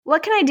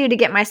what can I do to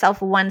get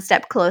myself one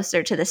step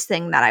closer to this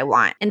thing that I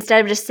want?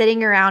 Instead of just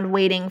sitting around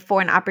waiting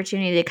for an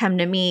opportunity to come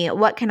to me,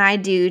 what can I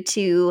do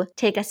to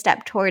take a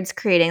step towards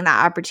creating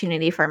that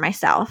opportunity for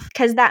myself?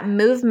 Because that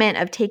movement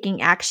of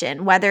taking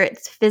action, whether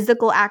it's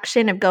physical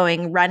action of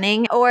going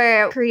running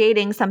or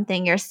creating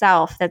something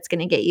yourself that's going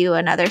to get you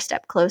another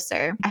step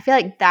closer, I feel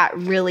like that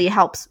really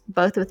helps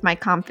both with my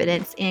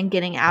confidence and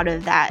getting out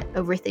of that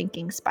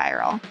overthinking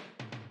spiral.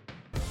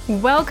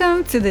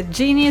 Welcome to the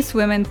Genius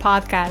Women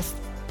podcast.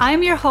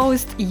 I'm your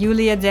host,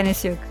 Yulia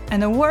Denisyuk,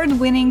 an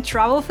award-winning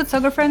travel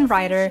photographer and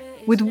writer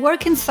with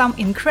work in some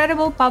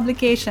incredible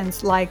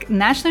publications like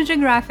National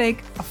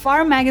Geographic,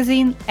 Afar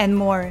Magazine, and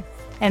more.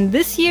 And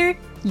this year,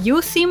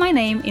 you'll see my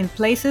name in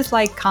places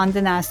like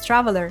Condé Nast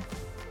Traveler.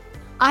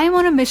 I'm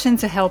on a mission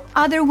to help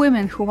other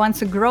women who want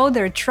to grow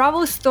their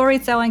travel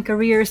storytelling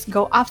careers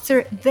go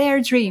after their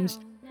dreams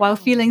while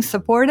feeling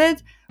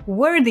supported,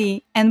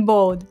 worthy, and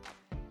bold.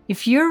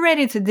 If you're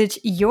ready to ditch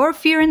your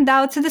fear and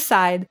doubt to the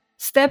side,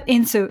 step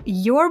into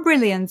your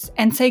brilliance,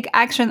 and take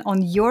action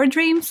on your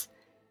dreams,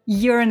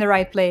 you're in the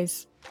right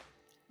place.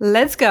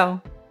 Let's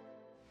go!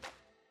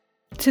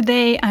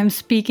 Today, I'm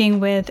speaking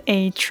with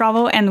a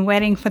travel and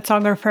wedding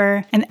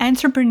photographer, an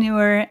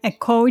entrepreneur, a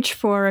coach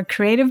for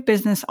creative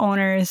business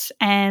owners,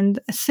 and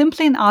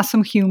simply an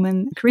awesome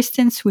human,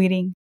 Kristen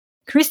Sweeting.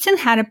 Kristen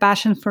had a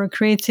passion for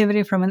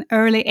creativity from an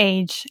early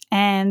age,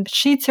 and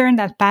she turned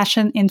that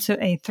passion into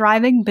a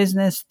thriving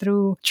business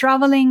through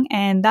traveling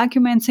and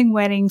documenting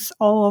weddings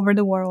all over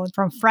the world,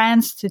 from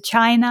France to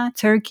China,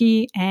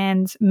 Turkey,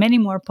 and many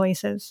more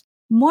places.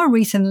 More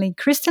recently,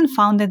 Kristen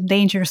founded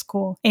Danger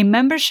School, a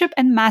membership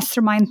and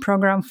mastermind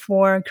program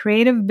for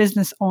creative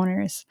business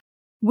owners.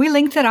 We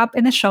linked it up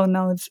in the show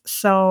notes,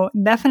 so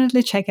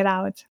definitely check it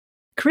out.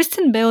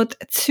 Kristen built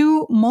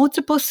 2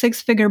 multiple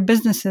six-figure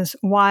businesses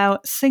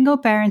while single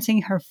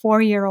parenting her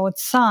 4-year-old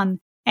son.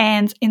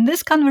 And in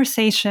this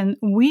conversation,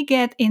 we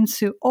get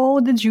into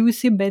all the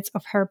juicy bits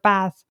of her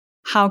path.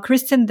 How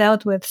Kristen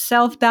dealt with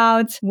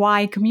self-doubt,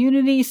 why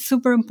community is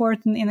super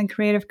important in a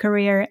creative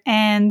career,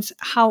 and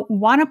how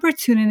one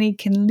opportunity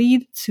can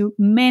lead to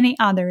many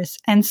others.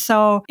 And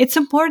so it's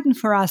important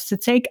for us to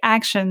take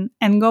action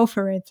and go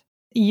for it.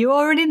 You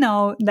already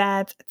know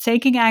that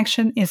taking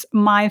action is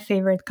my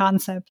favorite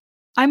concept.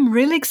 I'm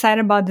really excited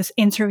about this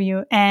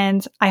interview,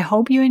 and I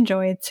hope you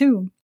enjoy it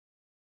too.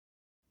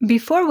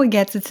 Before we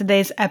get to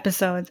today's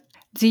episode,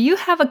 do you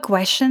have a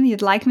question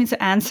you'd like me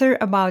to answer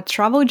about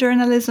travel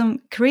journalism,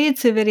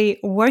 creativity,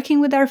 working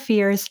with our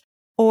fears,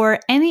 or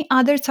any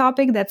other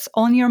topic that's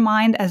on your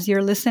mind as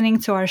you're listening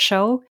to our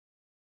show?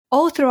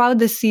 All throughout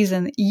this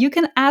season, you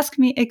can ask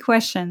me a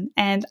question,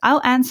 and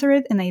I'll answer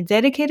it in a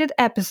dedicated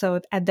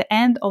episode at the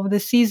end of the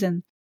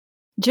season.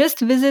 Just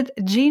visit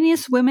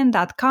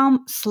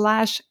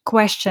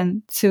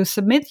geniuswomen.com/question to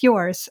submit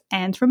yours,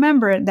 and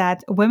remember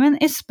that women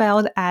is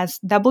spelled as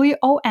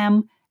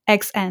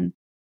WOMXN.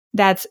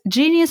 That's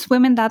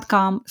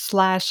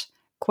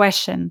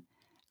geniuswomen.com/question.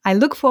 I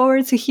look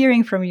forward to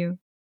hearing from you.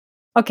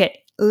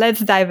 Okay,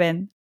 let's dive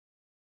in.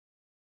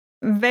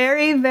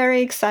 Very,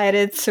 very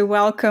excited to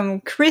welcome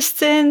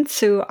Kristen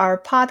to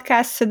our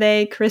podcast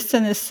today.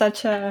 Kristen is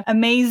such an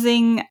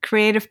amazing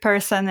creative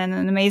person and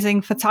an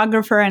amazing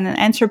photographer and an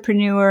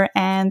entrepreneur.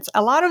 And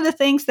a lot of the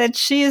things that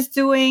she is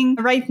doing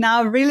right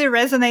now really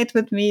resonate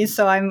with me.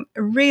 So I'm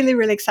really,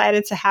 really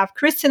excited to have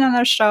Kristen on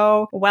our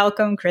show.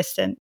 Welcome,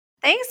 Kristen.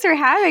 Thanks for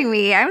having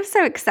me. I'm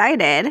so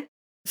excited.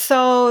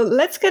 So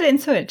let's get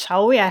into it,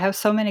 shall we? I have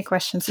so many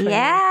questions for you.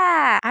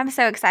 Yeah, I'm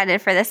so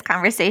excited for this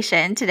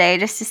conversation today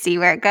just to see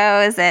where it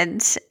goes.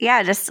 And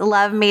yeah, just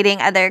love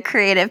meeting other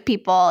creative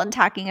people and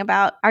talking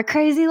about our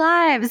crazy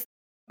lives.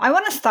 I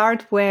want to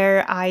start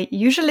where I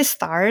usually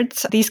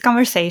start these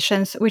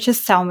conversations, which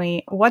is tell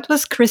me, what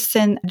was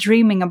Kristen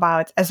dreaming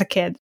about as a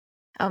kid?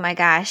 Oh my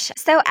gosh.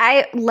 So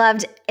I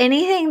loved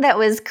anything that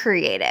was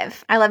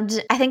creative. I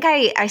think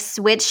I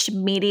switched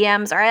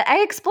mediums, or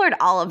I explored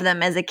all of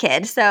them as a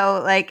kid.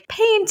 So like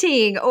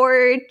painting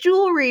or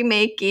jewelry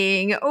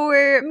making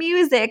or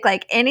music,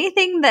 like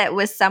anything that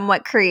was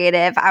somewhat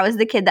creative. I was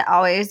the kid that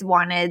always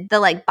wanted the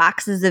like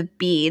boxes of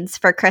beads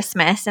for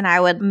Christmas, and I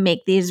would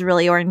make these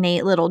really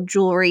ornate little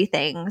jewelry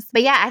things.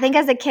 But yeah, I think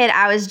as a kid,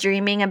 I was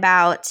dreaming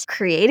about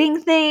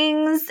creating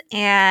things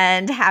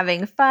and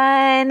having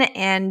fun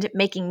and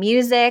making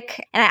music.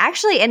 And I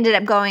actually ended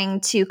up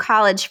going to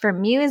college for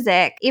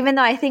music, even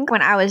though I think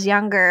when I was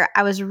younger,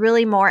 I was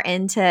really more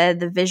into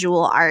the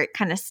visual art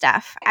kind of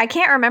stuff. I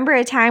can't remember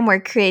a time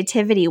where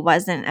creativity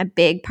wasn't a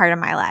big part of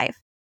my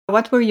life.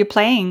 What were you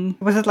playing?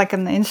 Was it like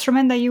an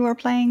instrument that you were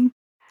playing?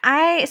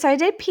 I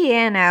did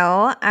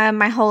piano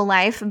my whole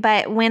life,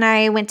 but when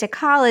I went to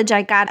college,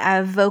 I got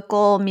a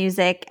vocal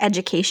music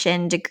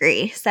education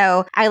degree.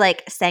 So I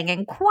like sang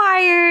in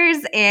choirs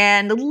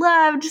and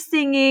loved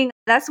singing.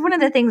 That's one of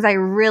the things I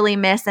really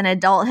miss in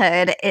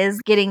adulthood is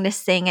getting to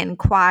sing in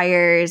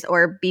choirs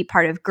or be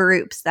part of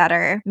groups that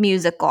are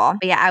musical.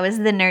 But yeah, I was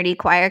the nerdy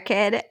choir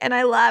kid and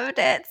I loved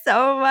it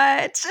so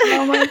much.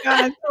 Oh my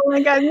God. Oh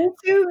my God. Me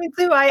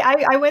too.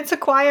 I went to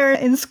choir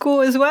in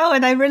school as well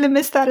and I really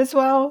missed that as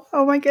well.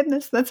 Oh my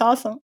goodness, that's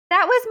awesome.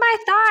 That was my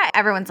thought.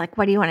 Everyone's like,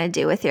 what do you want to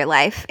do with your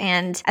life?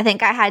 And I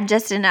think I had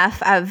just enough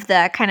of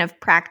the kind of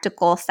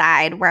practical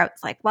side where I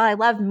was like, well, I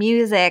love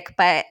music,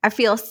 but I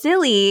feel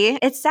silly.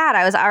 It's sad.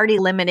 I was already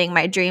limiting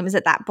my dreams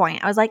at that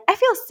point. I was like, I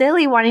feel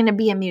silly wanting to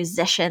be a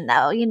musician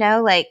though,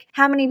 like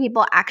how many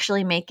people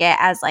actually make it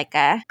as like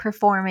a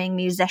performing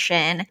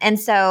musician? And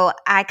so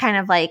I kind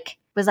of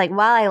was like, well,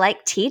 I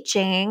like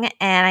teaching.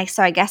 And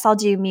so I guess I'll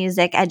do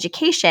music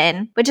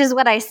education, which is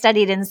what I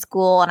studied in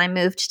school. And I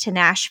moved to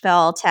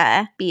Nashville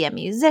to be a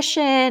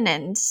musician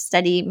and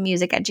study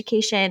music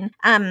education.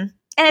 And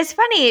it's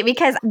funny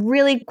because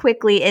really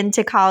quickly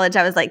into college,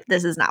 I was like,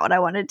 this is not what I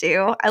want to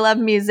do. I love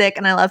music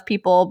and I love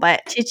people,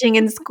 but teaching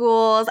in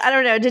schools, I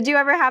don't know. Did you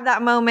ever have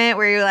that moment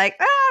where you're like,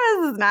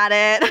 this is not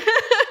it?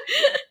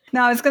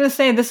 No, I was going to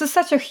say, this is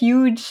such a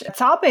huge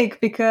topic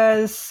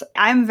because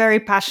I'm very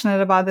passionate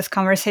about this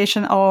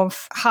conversation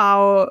of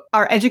how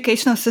our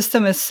educational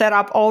system is set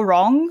up all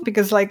wrong.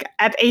 Because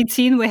at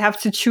 18, we have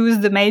to choose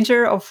the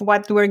major of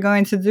what we're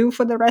going to do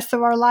for the rest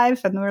of our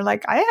life. And we're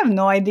like, I have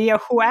no idea.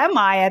 Who am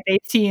I at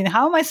 18?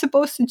 How am I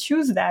supposed to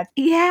choose that?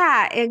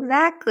 Yeah,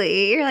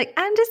 exactly. You're like,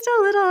 I'm just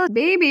a little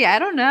baby. I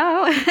don't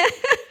know.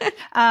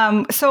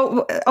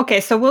 So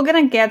we're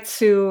going to get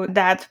to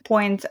that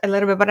point a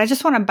little bit, but I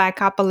just want to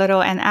back up a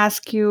little and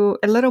ask you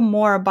a little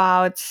more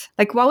about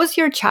what was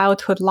your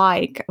childhood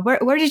like?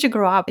 Where did you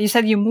grow up? You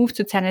said you moved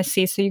to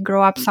Tennessee, so you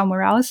grew up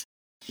somewhere else?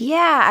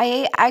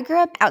 Yeah, I grew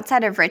up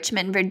outside of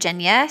Richmond,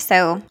 Virginia,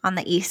 so on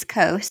the East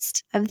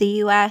Coast of the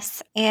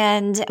U.S.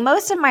 And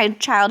most of my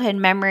childhood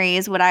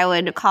memories, what I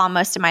would call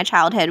most of my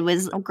childhood,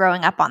 was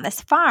growing up on this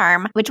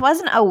farm, which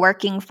wasn't a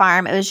working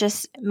farm. It was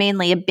just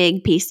mainly a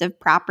big piece of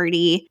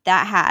property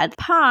that had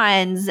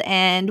ponds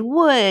and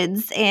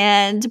woods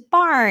and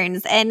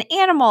barns and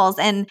animals.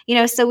 And,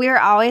 so we were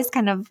always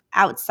kind of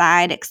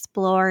outside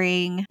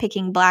exploring,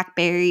 picking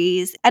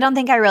blackberries. I don't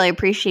think I really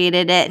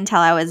appreciated it until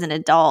I was an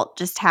adult,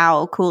 just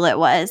how cool it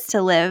was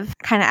to live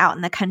kind of out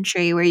in the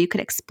country where you could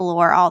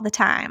explore all the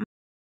time.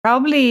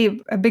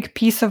 Probably a big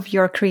piece of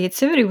your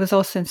creativity was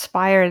also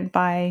inspired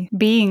by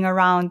being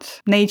around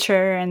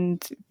nature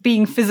and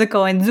being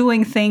physical and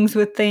doing things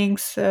with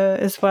things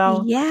as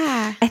well.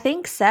 Yeah, I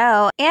think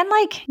so. And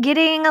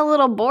getting a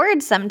little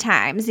bored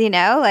sometimes,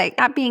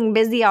 not being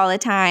busy all the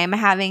time,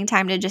 having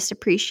time to just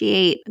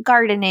appreciate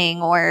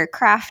gardening or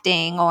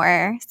crafting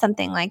or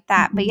something like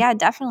that. Mm-hmm. But yeah,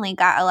 definitely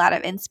got a lot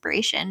of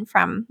inspiration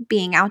from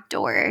being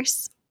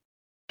outdoors.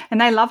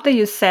 And I love that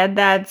you said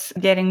that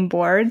getting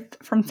bored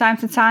from time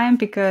to time,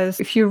 because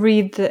if you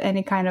read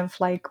any kind of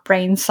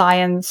brain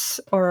science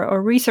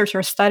or research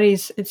or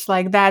studies, it's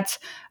that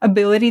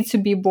ability to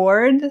be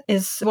bored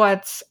is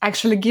what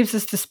actually gives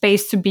us the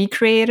space to be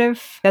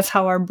creative. That's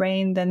how our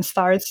brain then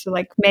starts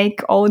to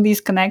make all these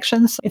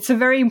connections. It's a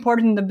very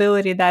important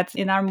ability that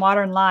in our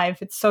modern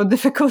life, it's so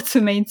difficult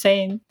to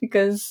maintain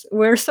because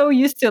we're so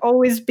used to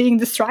always being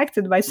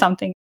distracted by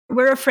something.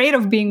 We're afraid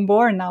of being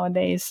bored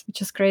nowadays,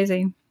 which is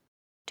crazy.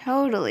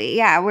 Totally.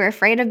 Yeah. We're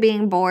afraid of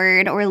being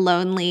bored or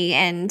lonely.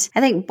 And I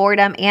think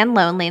boredom and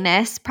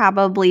loneliness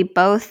probably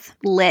both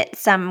lit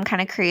some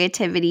kind of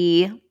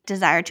creativity,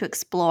 desire to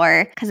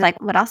explore. Because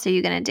what else are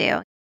you going to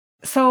do?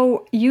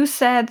 So you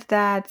said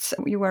that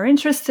you were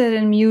interested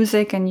in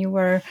music and you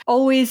were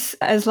always,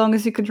 as long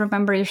as you could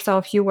remember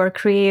yourself, you were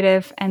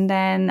creative. And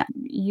then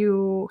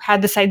you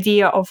had this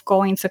idea of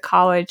going to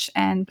college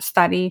and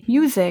study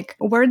music.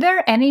 Were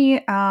there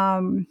any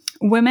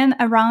women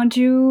around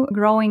you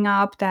growing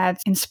up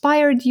that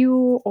inspired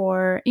you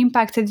or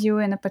impacted you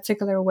in a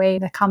particular way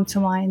that come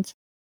to mind?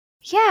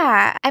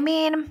 Yeah. I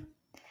mean,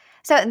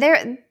 so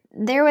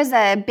there was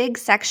a big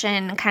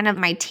section kind of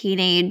my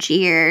teenage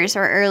years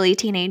or early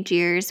teenage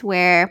years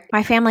where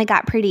my family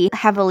got pretty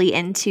heavily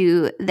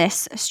into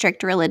this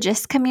strict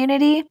religious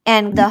community.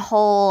 And the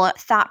whole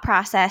thought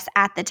process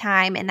at the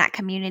time in that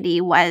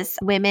community was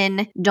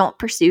women don't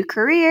pursue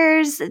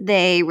careers,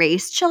 they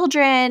raise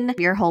children.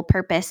 Your whole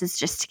purpose is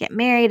just to get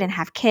married and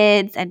have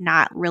kids and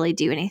not really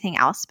do anything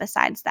else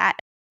besides that.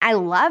 I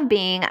love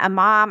being a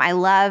mom. I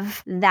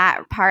love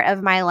that part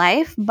of my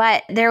life.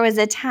 But there was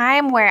a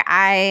time where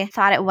I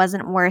thought it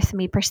wasn't worth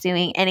me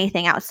pursuing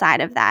anything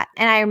outside of that.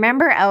 And I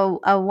remember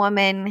a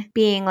woman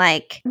being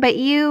like, but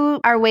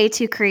you are way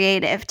too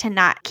creative to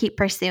not keep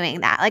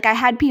pursuing that. I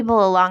had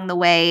people along the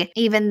way,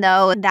 even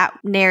though that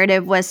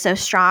narrative was so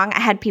strong, I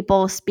had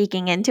people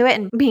speaking into it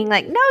and being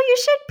like, no, you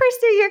should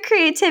pursue your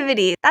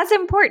creativity. That's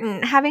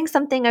important. Having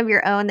something of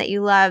your own that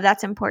you love,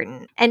 that's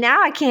important. And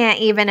now I can't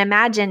even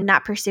imagine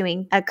not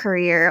pursuing a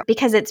career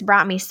because it's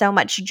brought me so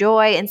much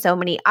joy and so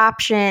many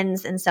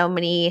options and so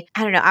many,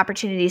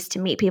 opportunities to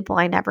meet people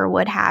I never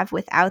would have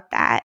without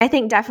that. I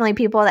think definitely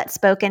people that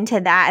spoke into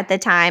that at the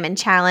time and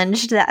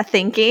challenged that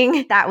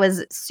thinking, that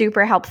was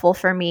super helpful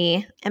for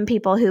me. And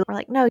people who were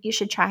like, no, you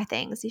should try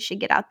things. You should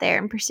get out there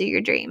and pursue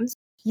your dreams.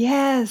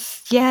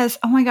 Yes, yes.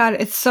 Oh my God.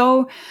 It's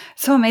so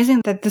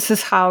amazing that this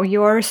is how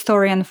your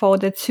story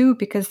unfolded too,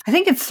 because I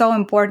think it's so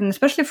important,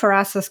 especially for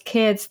us as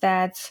kids,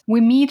 that we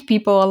meet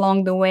people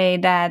along the way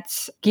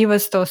that give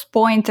us those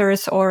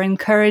pointers or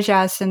encourage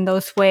us in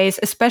those ways,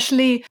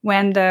 especially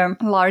when the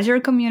larger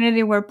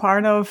community we're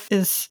part of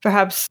is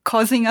perhaps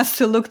causing us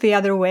to look the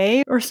other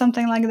way or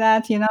something like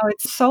that. You know,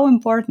 it's so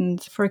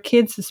important for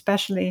kids,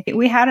 especially.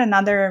 We had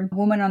another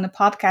woman on the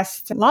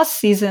podcast last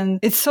season.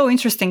 It's so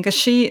interesting because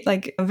she,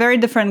 like, a very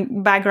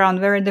different background,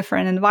 very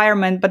different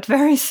environment, but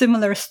very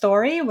similar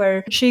story,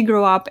 where she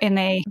grew up in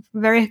a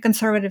very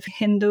conservative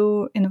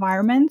Hindu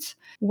environment,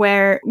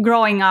 where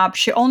growing up,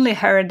 she only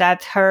heard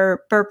that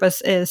her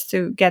purpose is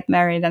to get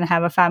married and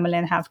have a family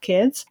and have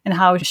kids, and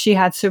how she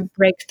had to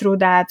break through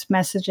that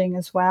messaging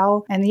as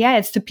well. And yeah,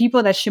 it's the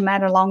people that she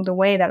met along the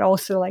way that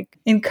also like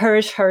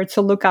encouraged her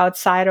to look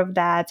outside of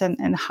that,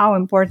 and how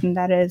important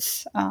that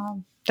is.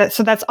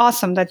 So that's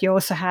awesome that you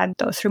also had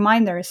those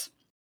reminders.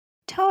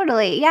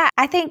 Totally. Yeah.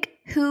 I think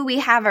who we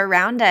have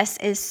around us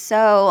is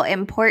so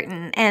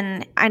important.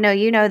 And I know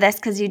you know this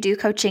because you do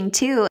coaching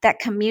too. That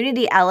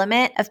community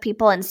element of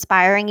people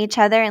inspiring each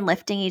other and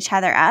lifting each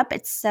other up,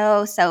 it's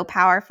so, so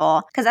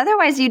powerful. Because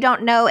otherwise, you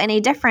don't know any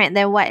different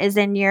than what is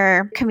in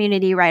your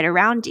community right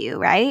around you,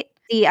 right?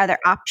 See other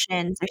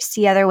options or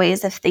see other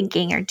ways of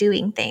thinking or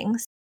doing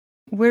things.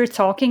 We're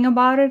talking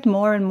about it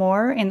more and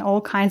more in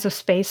all kinds of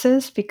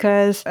spaces,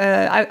 because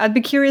I'd be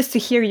curious to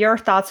hear your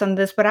thoughts on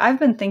this. But I've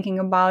been thinking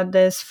about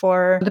this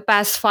for the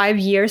past 5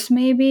 years,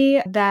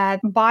 maybe, that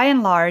by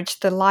and large,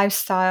 the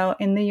lifestyle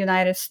in the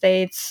United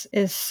States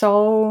is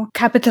so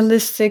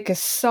capitalistic, is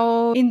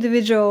so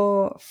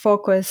individual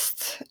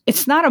focused.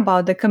 It's not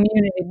about the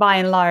community by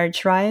and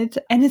large, right?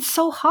 And it's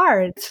so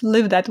hard to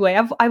live that way.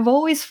 I've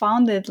always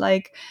found it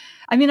like,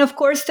 I mean, of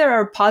course, there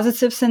are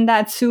positives in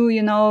that too,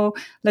 you know,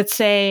 let's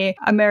say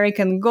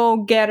American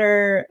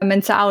go-getter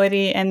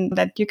mentality, and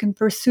that you can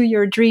pursue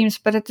your dreams.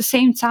 But at the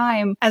same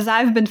time, as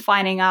I've been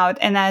finding out,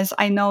 and as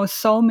I know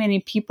so many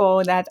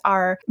people that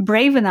are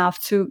brave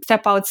enough to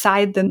step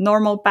outside the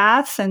normal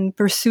paths and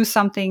pursue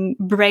something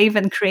brave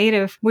and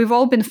creative, we've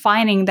all been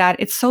finding that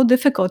it's so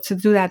difficult to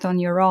do that on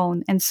your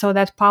own. And so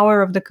that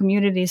power of the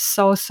community is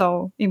so,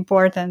 so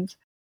important.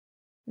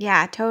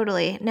 Yeah,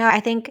 totally. No, I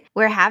think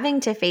we're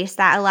having to face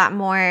that a lot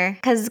more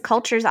because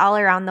cultures all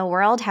around the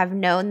world have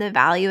known the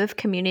value of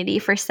community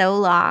for so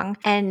long.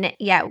 And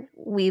yet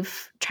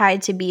we've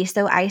tried to be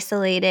so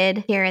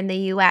isolated here in the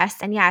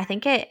US. And yeah, I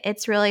think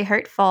it's really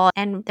hurtful.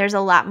 And there's a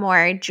lot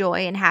more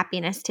joy and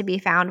happiness to be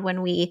found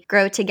when we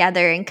grow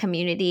together in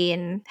community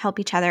and help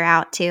each other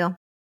out too.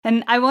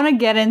 And I want to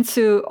get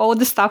into all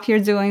the stuff you're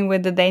doing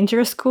with the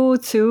Danger School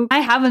too. I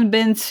haven't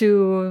been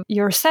to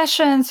your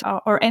sessions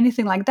or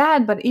anything like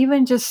that, but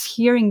even just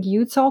hearing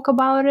you talk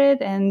about it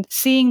and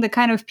seeing the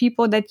kind of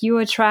people that you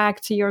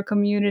attract to your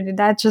community,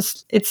 that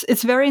just,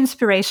 it's very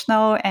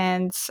inspirational.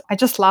 And I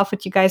just love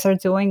what you guys are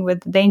doing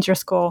with the Danger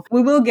School.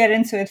 We will get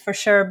into it for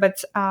sure.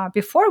 But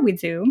before we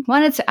do, I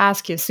wanted to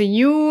ask you, so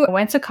you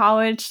went to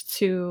college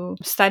to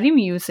study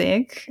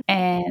music,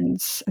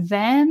 and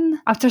then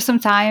after some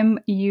time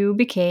you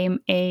became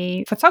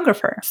a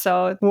photographer.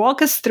 So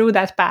walk us through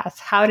that path.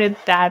 How did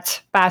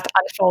that path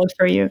unfold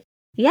for you?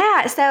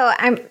 Yeah, so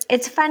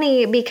it's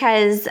funny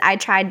because I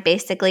tried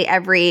basically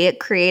every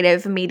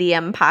creative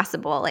medium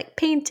possible, like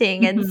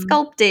painting and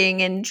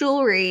sculpting and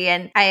jewelry,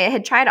 and I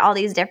had tried all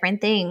these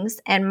different things.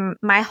 And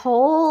my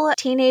whole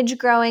teenage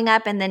growing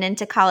up and then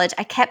into college,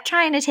 I kept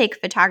trying to take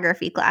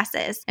photography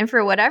classes. And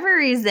for whatever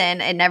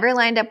reason, it never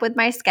lined up with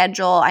my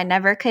schedule. I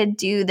never could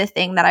do the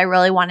thing that I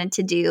really wanted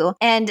to do.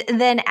 And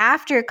then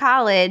after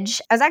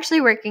college, I was actually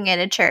working at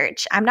a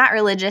church. I'm not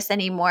religious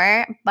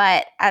anymore,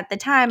 but at the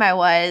time I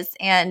was.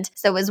 And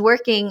so was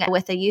working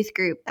with a youth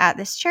group at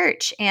this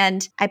church,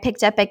 and I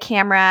picked up a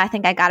camera. I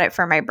think I got it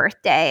for my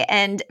birthday.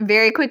 And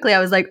very quickly I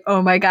was like,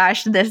 oh my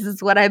gosh, this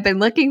is what I've been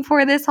looking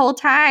for this whole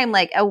time.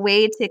 Like a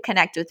way to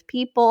connect with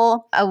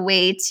people, a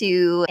way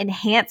to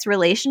enhance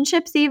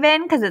relationships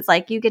even, because it's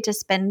like you get to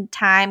spend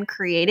time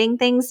creating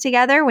things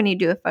together when you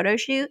do a photo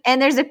shoot.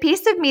 And there's a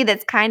piece of me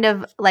that's kind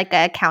of like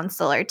a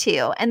counselor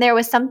too. And there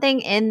was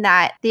something in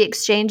that, the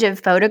exchange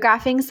of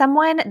photographing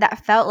someone,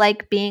 that felt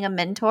like being a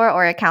mentor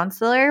or a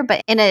counselor,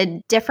 but in a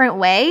different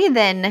way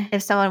than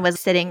if someone was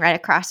sitting right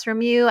across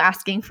from you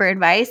asking for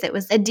advice. It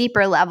was a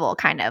deeper level,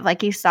 kind of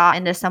like you saw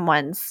into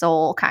someone's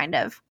soul, kind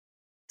of.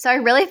 So I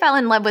really fell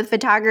in love with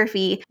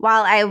photography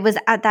while I was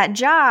at that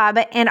job,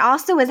 and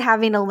also was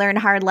having to learn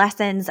hard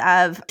lessons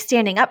of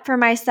standing up for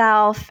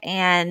myself,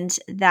 and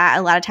that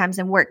a lot of times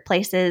in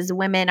workplaces,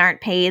 women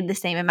aren't paid the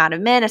same amount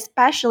of men,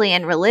 especially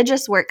in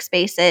religious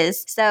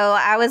workspaces. So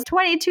I was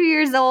 22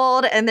 years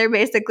old, and they're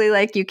basically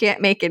like, you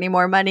can't make any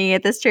more money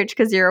at this church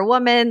because you're a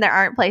woman. There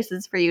aren't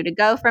places for you to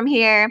go from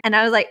here. And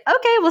I was like,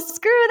 okay, well,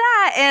 screw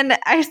that. And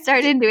I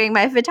started doing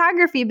my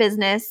photography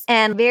business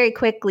and very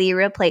quickly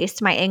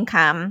replaced my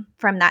income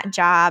from that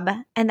job.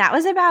 And that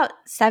was about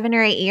 7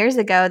 or 8 years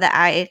ago that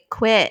I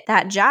quit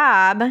that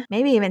job,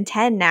 maybe even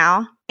 10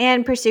 now,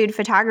 and pursued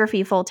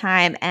photography full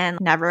time and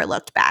never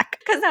looked back.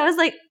 Because I was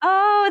like,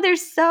 oh,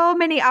 there's so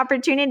many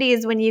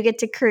opportunities when you get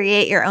to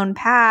create your own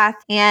path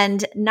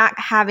and not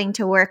having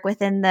to work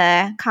within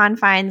the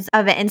confines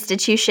of an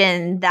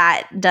institution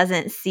that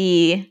doesn't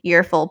see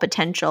your full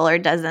potential or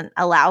doesn't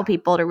allow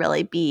people to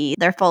really be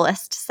their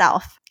fullest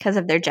self because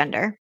of their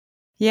gender.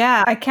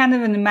 Yeah, I can't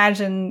even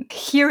imagine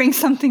hearing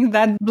something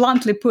that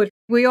bluntly put.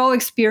 We all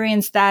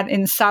experience that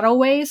in subtle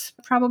ways,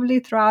 probably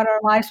throughout our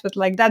lives, but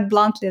like that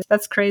bluntly,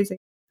 that's crazy.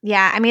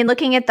 Yeah, I mean,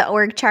 looking at the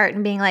org chart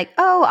and being like,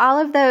 oh, all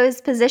of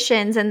those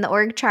positions in the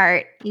org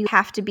chart, you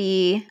have to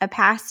be a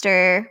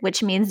pastor,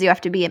 which means you have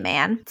to be a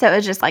man. So it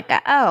was just like,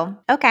 oh,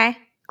 okay,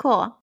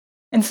 cool.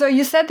 And so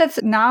you said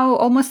that's now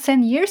almost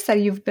 10 years that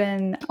you've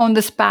been on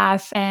this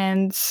path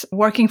and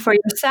working for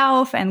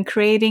yourself and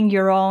creating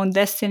your own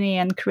destiny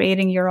and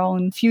creating your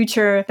own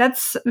future.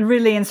 That's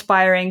really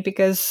inspiring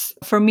because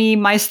for me,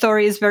 my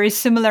story is very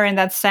similar in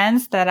that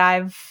sense that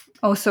I've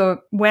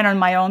also went on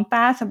my own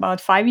path about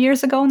 5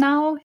 years ago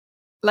now.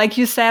 Like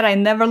you said, I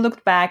never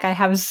looked back. I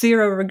have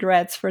zero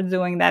regrets for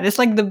doing that. It's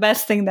like the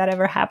best thing that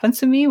ever happened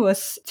to me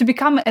was to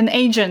become an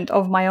agent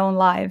of my own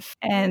life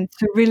and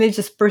to really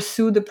just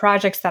pursue the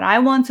projects that I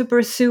want to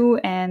pursue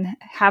and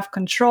have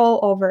control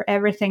over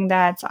everything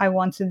that I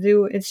want to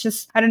do. It's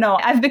just, I don't know,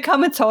 I've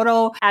become a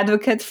total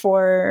advocate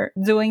for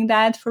doing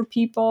that for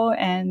people.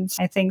 And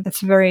I think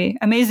that's a very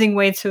amazing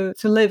way to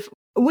live,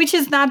 which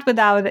is not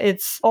without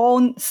its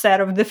own set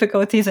of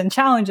difficulties and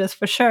challenges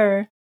for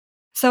sure.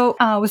 So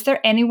was there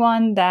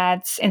anyone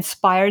that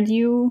inspired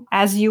you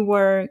as you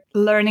were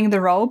learning the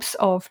ropes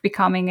of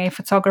becoming a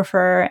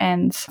photographer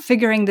and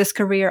figuring this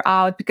career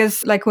out?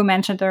 Because like we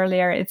mentioned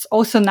earlier, it's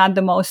also not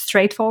the most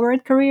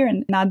straightforward career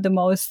and not the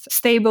most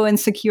stable and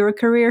secure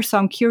career. So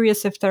I'm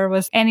curious if there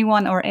was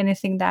anyone or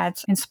anything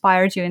that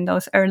inspired you in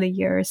those early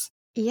years.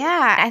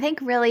 Yeah, I think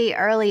really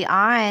early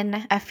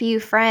on, a few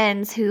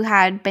friends who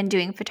had been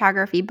doing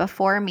photography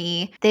before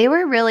me, they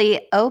were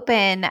really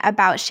open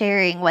about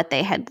sharing what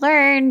they had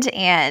learned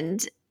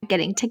and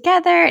getting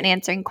together and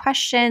answering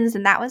questions.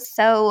 And that was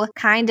so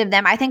kind of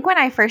them. I think when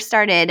I first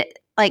started,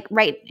 like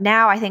right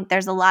now, I think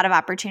there's a lot of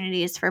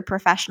opportunities for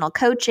professional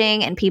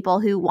coaching and people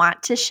who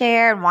want to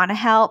share and want to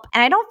help.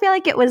 And I don't feel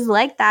like it was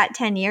like that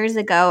 10 years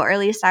ago, or at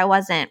least I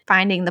wasn't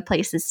finding the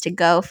places to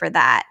go for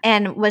that.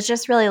 And was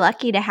just really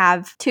lucky to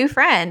have two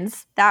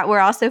friends that were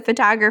also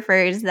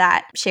photographers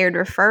that shared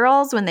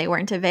referrals when they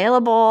weren't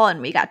available.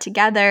 And we got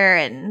together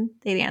and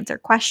they'd answer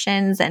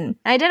questions. And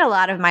I did a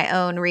lot of my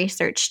own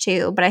research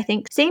too. But I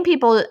think seeing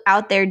people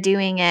out there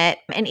doing it,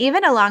 and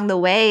even along the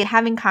way,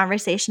 having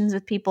conversations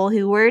with people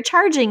who were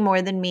charging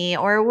more than me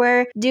or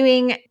were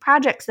doing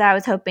projects that I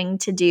was hoping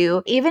to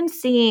do, even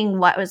seeing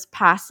what was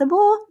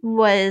possible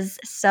was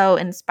so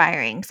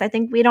inspiring. Because I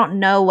think we don't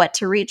know what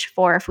to reach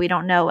for if we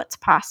don't know what's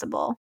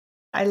possible.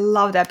 I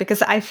love that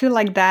because I feel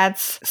like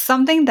that's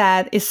something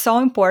that is so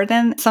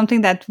important,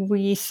 something that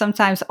we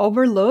sometimes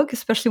overlook,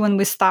 especially when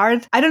we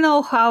start. I don't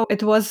know how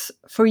it was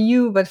for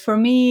you, but for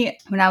me,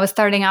 when I was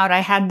starting out,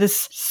 I had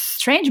this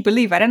strange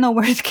belief. I don't know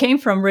where it came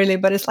from really,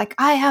 but it's like,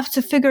 I have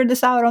to figure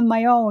this out on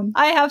my own.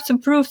 I have to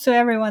prove to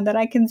everyone that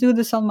I can do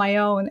this on my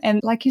own.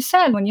 And like you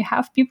said, when you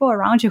have people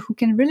around you who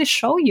can really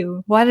show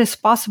you what is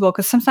possible,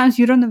 because sometimes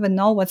you don't even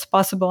know what's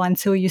possible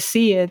until you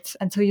see it,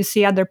 until you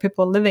see other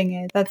people living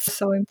it. That's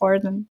so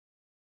important.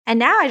 And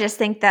now I just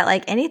think that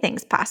like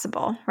anything's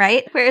possible,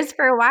 right? Whereas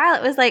for a while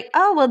it was like,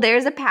 oh, well,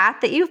 there's a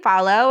path that you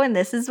follow and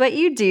this is what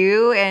you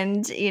do.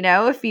 And, you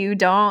know, if you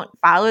don't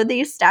follow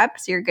these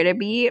steps, you're going to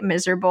be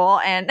miserable.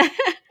 And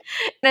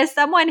as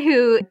someone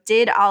who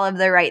did all of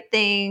the right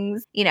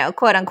things, you know,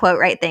 quote unquote,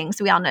 right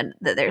things, we all know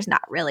that there's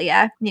not really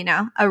a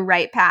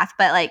right path,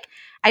 but like,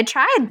 I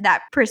tried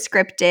that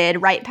prescripted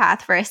right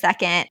path for a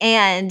second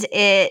and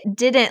it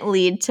didn't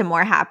lead to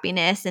more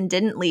happiness and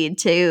didn't lead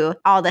to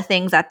all the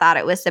things I thought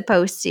it was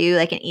supposed to,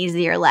 like an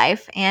easier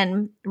life.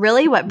 And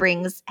really what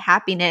brings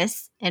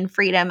happiness and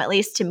freedom, at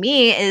least to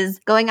me, is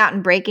going out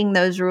and breaking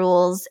those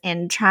rules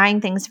and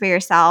trying things for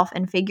yourself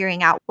and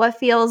figuring out what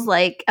feels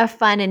like a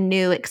fun and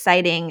new,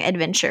 exciting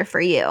adventure for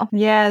you.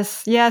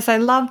 Yes, I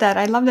love that.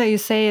 I love that you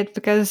say it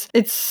because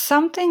it's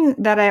something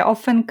that I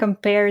often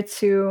compare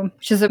to,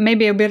 which is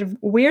maybe a bit of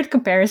weird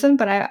comparison,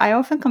 but I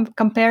often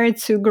compare it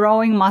to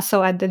growing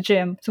muscle at the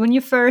gym. So when you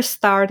first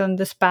start on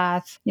this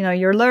path, you know,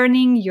 you're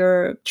learning,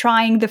 you're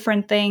trying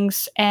different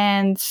things,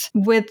 and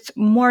with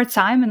more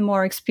time and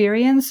more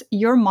experience,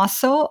 your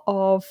muscle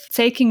of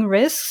taking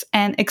risks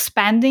and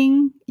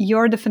expanding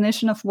your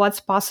definition of what's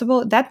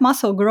possible, that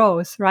muscle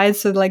grows, right?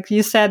 So like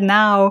you said,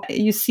 now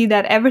you see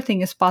that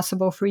everything is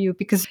possible for you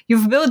because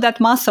you've built that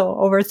muscle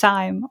over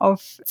time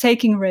of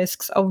taking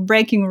risks, of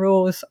breaking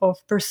rules, of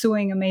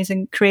pursuing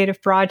amazing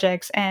creative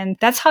projects. And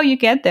that's how you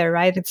get there,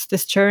 right? It's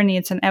this journey,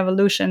 it's an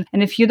evolution.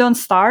 And if you don't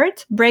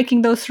start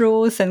breaking those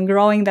rules and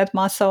growing that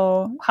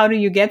muscle, how do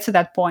you get to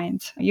that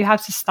point? You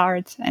have to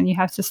start and you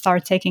have to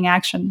start taking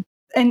action.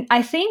 And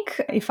I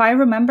think, if I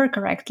remember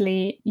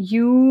correctly,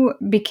 you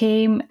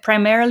became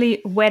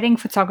primarily wedding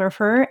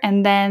photographer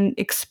and then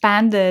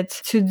expanded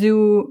to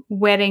do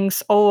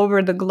weddings all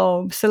over the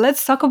globe. So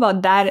let's talk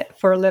about that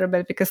for a little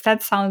bit, because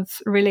that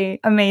sounds really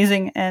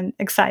amazing and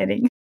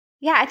exciting.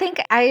 Yeah, I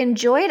think I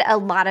enjoyed a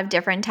lot of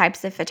different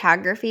types of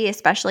photography,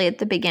 especially at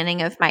the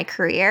beginning of my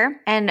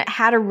career, and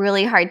had a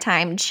really hard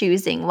time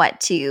choosing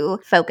what to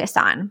focus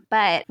on.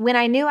 But when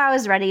I knew I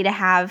was ready to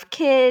have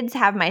kids,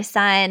 have my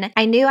son,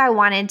 I knew I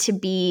wanted to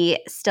be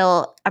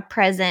still a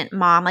present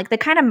mom, like the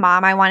kind of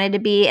mom I wanted to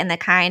be and the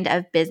kind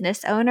of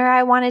business owner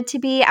I wanted to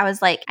be. I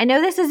was like, I know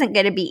this isn't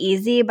going to be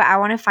easy, but I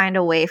want to find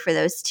a way for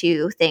those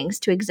two things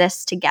to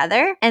exist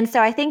together. And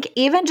so I think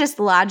even just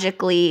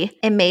logically,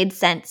 it made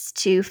sense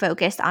to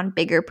focus on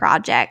bigger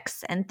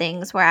projects and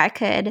things where I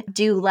could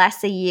do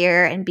less a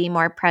year and be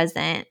more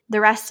present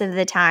the rest of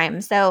the time.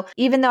 So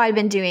even though I'd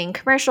been doing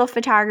commercial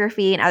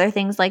photography and other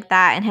things like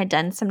that and had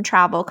done some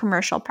travel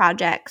commercial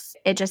projects,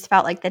 it just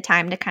felt like the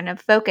time to kind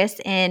of focus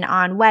in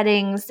on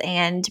weddings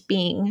and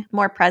being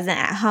more present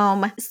at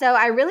home. So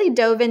I really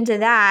dove into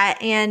that.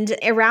 And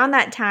around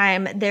that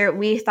time,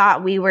 we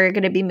thought we were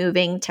going to be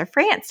moving to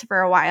France for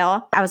a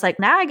while. I was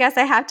like, now I guess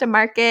I have to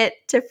market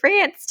to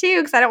France too,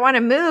 because I don't want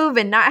to move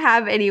and not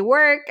have any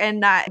work and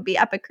not be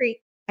up a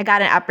creek. I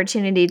got an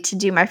opportunity to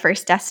do my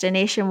first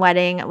destination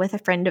wedding with a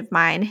friend of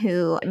mine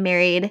who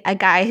married a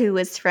guy who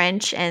was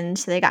French, and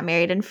so they got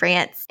married in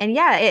France. And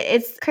yeah,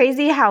 it's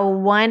crazy how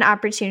one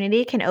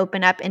opportunity can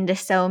open up into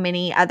so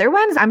many other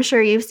ones. I'm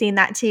sure you've seen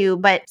that too,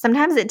 but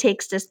sometimes it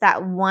takes just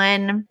that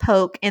one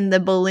poke in the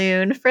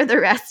balloon for the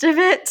rest of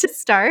it to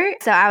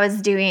start. So I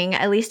was doing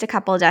at least a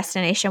couple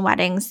destination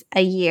weddings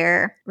a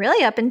year,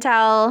 really up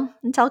until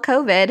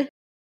COVID.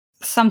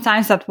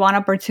 Sometimes that one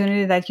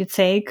opportunity that you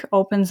take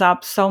opens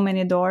up so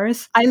many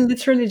doors. I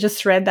literally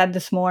just read that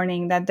this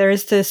morning, that there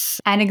is this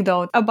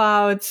anecdote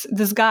about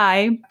this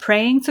guy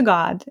praying to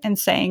God and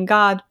saying,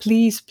 God,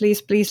 please,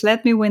 please, please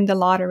let me win the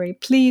lottery.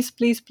 Please,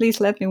 please, please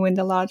let me win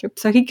the lottery.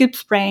 So he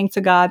keeps praying to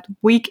God.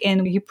 Week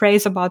in, he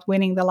prays about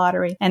winning the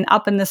lottery. And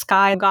up in the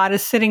sky, God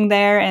is sitting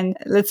there, and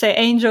let's say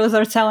angels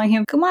are telling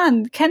him, come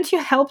on, can't you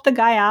help the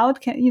guy out?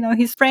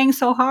 He's praying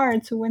so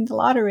hard to win the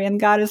lottery.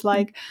 And God is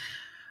like,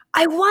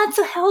 I want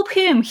to help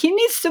him. He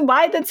needs to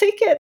buy the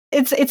ticket.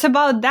 It's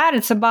about that.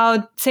 It's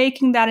about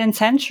taking that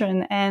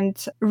intention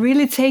and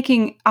really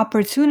taking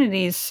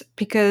opportunities,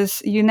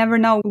 because you never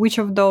know which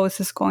of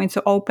those is going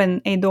to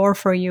open a door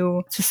for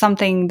you to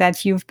something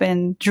that you've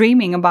been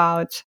dreaming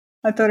about.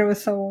 I thought it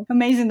was so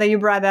amazing that you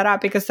brought that up,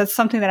 because that's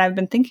something that I've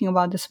been thinking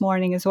about this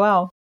morning as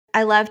well.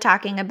 I love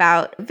talking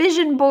about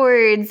vision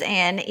boards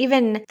and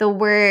even the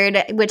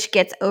word, which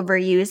gets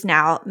overused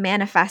now,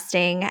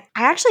 manifesting. I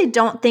actually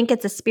don't think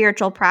it's a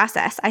spiritual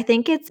process. I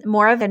think it's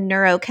more of a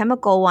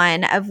neurochemical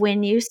one of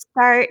when you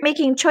start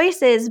making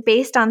choices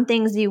based on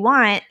things you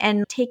want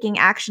and taking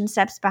action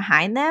steps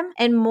behind them,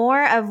 and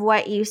more of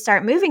what you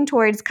start moving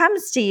towards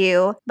comes to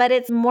you, but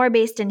it's more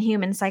based in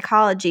human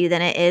psychology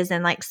than it is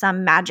in like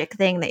some magic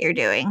thing that you're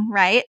doing,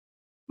 right?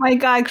 My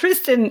God,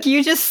 Kristen,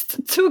 you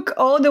just took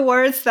all the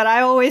words that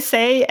I always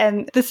say.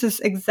 And this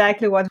is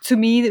exactly what, to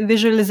me,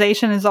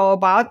 visualization is all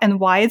about and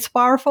why it's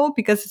powerful,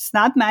 because it's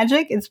not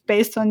magic. It's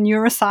based on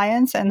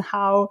neuroscience and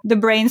how the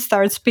brain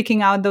starts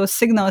picking out those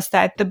signals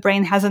that the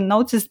brain hasn't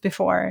noticed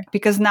before,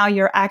 because now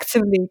you're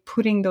actively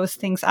putting those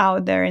things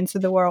out there into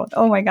the world.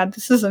 Oh my God,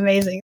 this is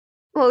amazing.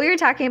 Well, we were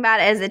talking about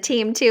it as a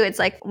team too. It's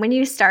like when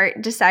you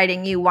start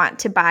deciding you want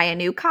to buy a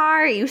new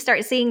car, you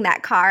start seeing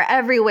that car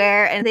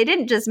everywhere, and they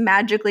didn't just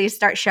magically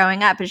start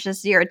showing up. It's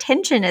just your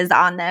attention is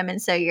on them,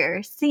 and so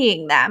you're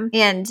seeing them.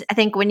 And I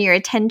think when your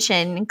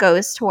attention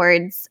goes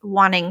towards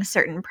wanting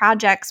certain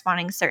projects,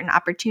 wanting certain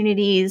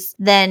opportunities,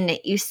 then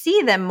you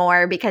see them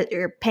more because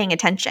you're paying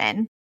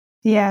attention.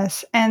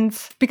 Yes. And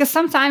because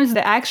sometimes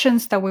the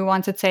actions that we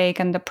want to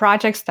take and the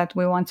projects that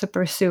we want to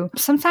pursue,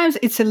 sometimes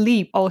it's a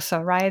leap also,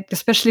 right?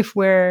 Especially if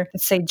we're,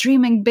 let's say,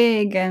 dreaming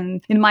big.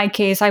 And in my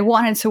case, I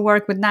wanted to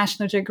work with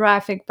National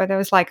Geographic, but I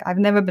was like, I've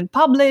never been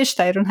published.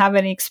 I don't have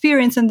any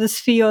experience in this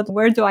field.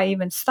 Where do I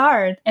even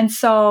start? And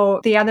so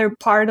the other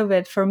part of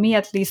it, for me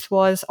at least,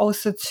 was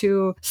also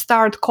to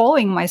start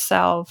calling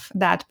myself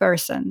that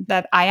person,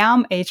 that I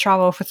am a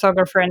travel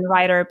photographer and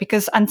writer,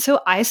 because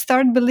until I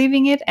start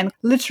believing it, and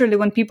literally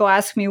when people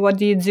ask me, what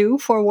do you do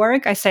for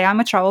work? I say, I'm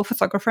a travel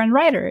photographer and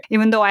writer,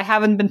 even though I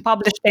haven't been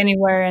published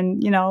anywhere.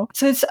 And,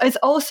 so it's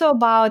also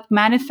about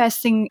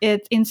manifesting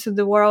it into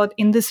the world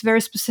in this very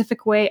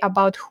specific way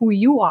about who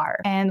you are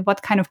and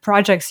what kind of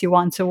projects you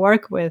want to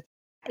work with.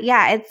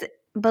 Yeah, it's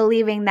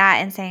believing that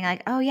and saying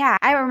like, oh yeah,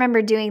 I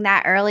remember doing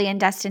that early in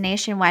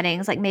destination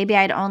weddings. Like maybe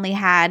I'd only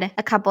had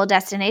a couple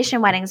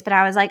destination weddings, but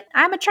I was like,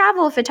 I'm a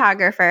travel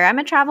photographer. I'm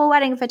a travel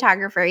wedding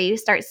photographer. You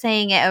start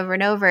saying it over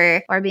and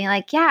over, or being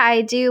like, yeah,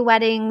 I do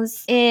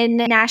weddings in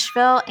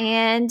Nashville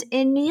and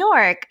in New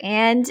York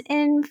and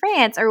in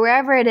France, or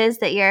wherever it is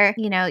that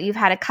you've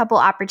had a couple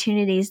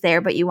opportunities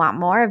there, but you want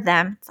more of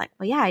them. It's like,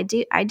 well, yeah, I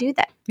do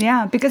that.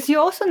 Yeah, because you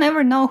also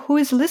never know who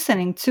is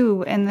listening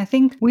too. And I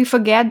think we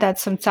forget that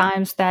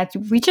sometimes, that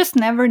we just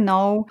never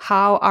know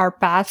how our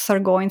paths are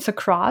going to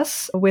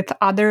cross with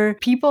other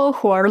people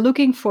who are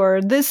looking for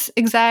this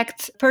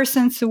exact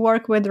person to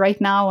work with right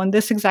now on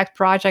this exact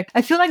project.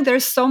 I feel like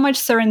there's so much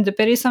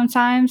serendipity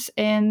sometimes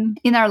in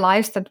our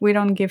lives that we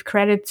don't give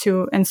credit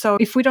to. And so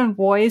if we don't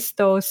voice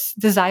those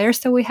desires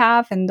that we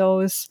have and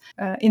those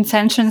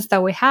intentions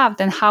that we have,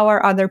 then how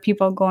are other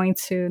people going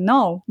to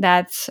know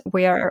that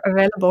we are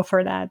available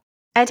for that?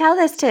 I tell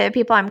this to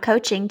people I'm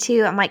coaching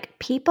too. I'm like,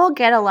 people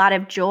get a lot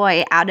of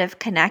joy out of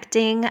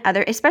connecting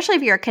other, especially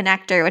if you're a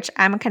connector, which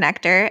I'm a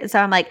connector. So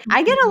I'm like,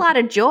 I get a lot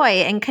of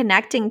joy in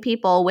connecting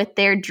people with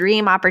their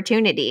dream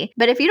opportunity.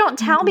 But if you don't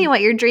tell me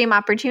what your dream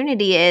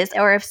opportunity is,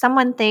 or if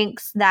someone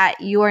thinks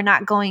that you are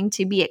not going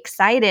to be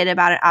excited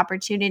about an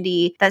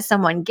opportunity that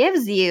someone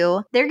gives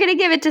you, they're going to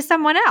give it to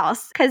someone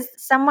else, because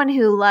someone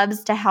who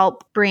loves to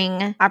help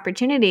bring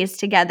opportunities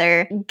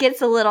together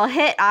gets a little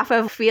hit off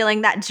of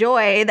feeling that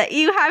joy that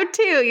you have too.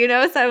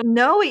 So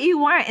know what you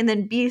want and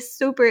then be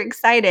super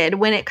excited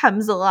when it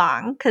comes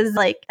along, because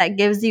that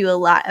gives you a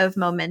lot of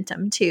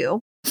momentum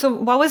too. So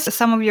what was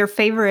some of your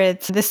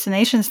favorite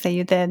destinations that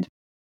you did?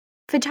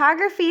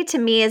 Photography to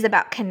me is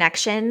about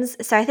connections.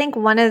 So I think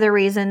one of the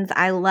reasons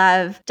I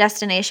love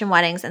destination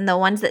weddings and the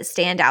ones that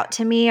stand out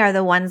to me are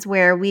the ones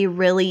where we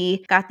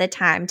really got the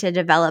time to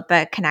develop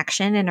a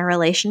connection and a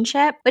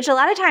relationship, which a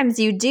lot of times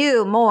you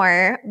do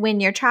more when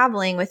you're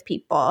traveling with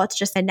people. It's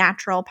just a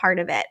natural part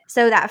of it.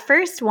 So that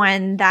first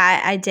one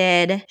that I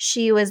did,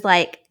 she was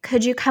like,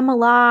 could you come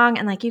along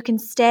and you can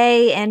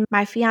stay in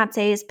my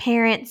fiance's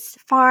parents'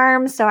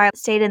 farm? So I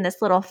stayed in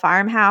this little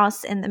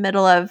farmhouse in the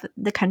middle of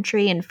the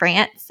country in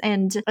France,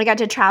 and I got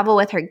to travel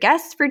with her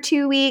guests for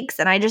 2 weeks,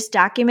 and I just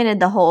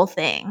documented the whole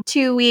thing.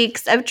 2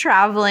 weeks of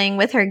traveling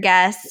with her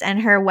guests and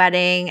her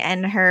wedding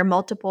and her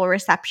multiple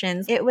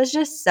receptions. It was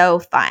just so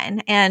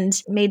fun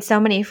and made so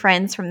many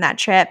friends from that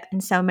trip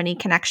and so many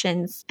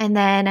connections. And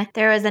then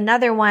there was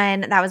another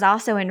one that was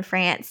also in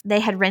France. They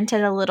had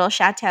rented a little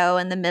chateau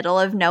in the middle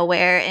of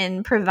nowhere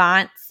in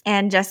Provence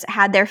and just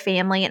had their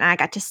family, and I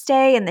got to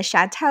stay in the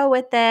chateau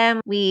with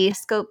them. We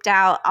scoped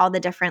out all the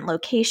different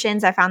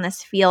locations. I found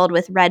this field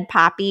with red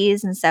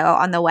poppies, and so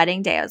on the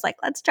wedding day I was like,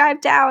 let's drive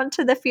down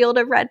to the field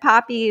of red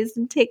poppies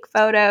and take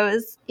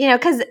photos,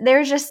 because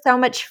there's just so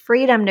much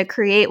freedom to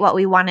create what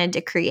we wanted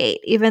to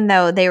create. Even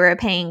though they were a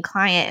paying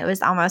client, it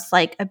was almost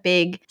like a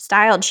big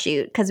styled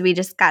shoot because we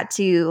just got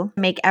to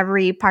make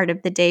every part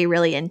of the day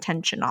really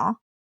intentional.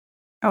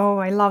 Oh,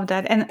 I love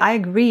that. And I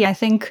agree. I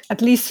think,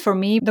 at least for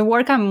me, the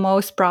work I'm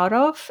most proud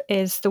of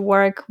is the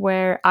work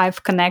where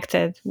I've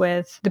connected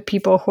with the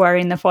people who are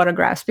in the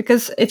photographs,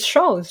 because it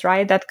shows,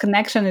 right? That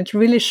connection, it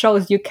really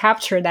shows. You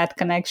capture that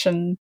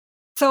connection.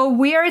 So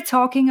we are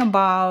talking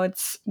about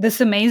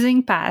this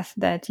amazing path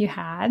that you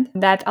had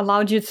that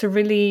allowed you to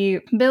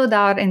really build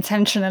out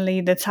intentionally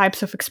the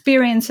types of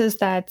experiences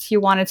that you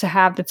wanted to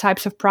have, the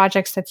types of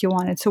projects that you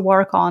wanted to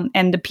work on,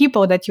 and the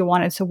people that you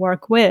wanted to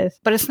work with.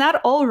 But it's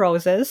not all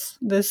roses.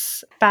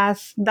 This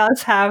path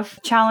does have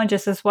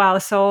challenges as well.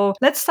 So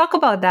let's talk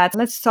about that.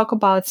 Let's talk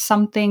about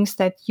some things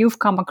that you've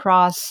come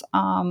across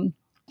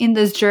in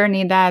this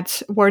journey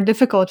that were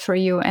difficult for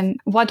you, and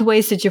what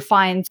ways did you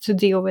find to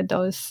deal with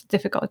those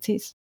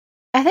difficulties?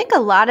 I think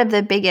a lot of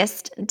the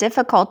biggest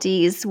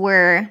difficulties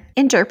were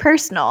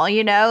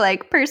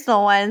interpersonal,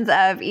 personal ones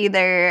of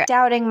either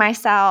doubting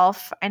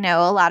myself. I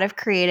know a lot of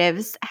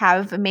creatives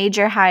have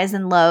major highs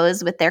and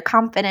lows with their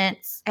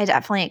confidence. I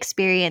definitely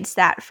experienced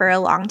that for a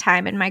long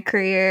time in my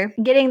career.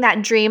 Getting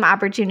that dream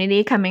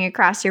opportunity coming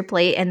across your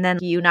plate and then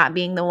you not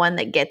being the one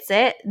that gets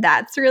it,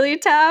 that's really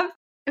tough.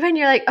 When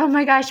you're like, oh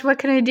my gosh, what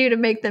can I do to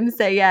make them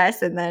say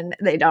yes? And then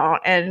they don't.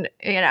 And,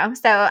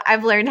 so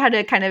I've learned how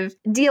to kind of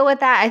deal with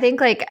that. I think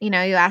you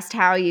asked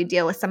how you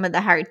deal with some of the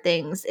hard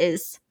things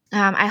is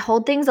I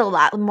hold things a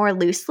lot more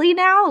loosely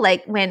now.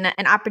 Like when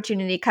an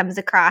opportunity comes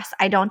across,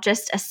 I don't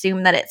just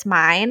assume that it's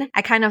mine.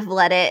 I kind of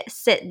let it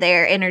sit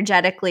there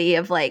energetically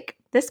of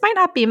this might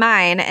not be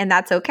mine, and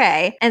that's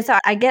okay. And so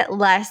I get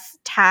less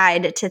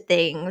tied to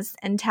things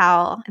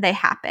until they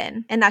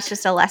happen. And that's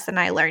just a lesson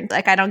I learned.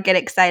 I don't get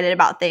excited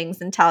about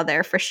things until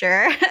they're for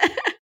sure.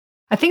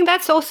 I think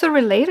that's also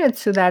related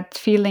to that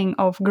feeling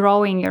of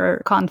growing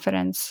your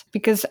confidence,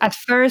 because at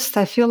first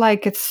I feel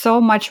like it's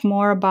so much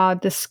more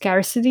about the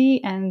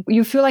scarcity and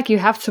you feel like you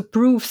have to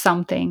prove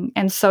something.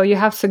 And so you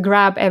have to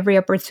grab every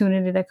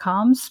opportunity that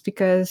comes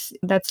because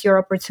that's your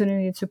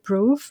opportunity to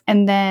prove.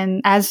 And then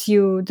as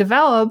you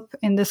develop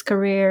in this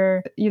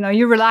career,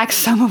 you relax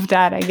some of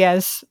that, I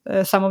guess,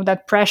 some of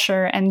that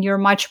pressure, and you're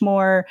much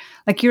more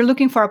you're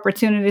looking for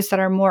opportunities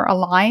that are more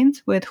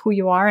aligned with who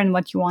you are and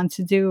what you want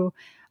to do.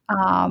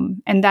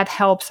 And that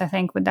helps, I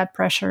think, with that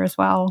pressure as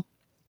well.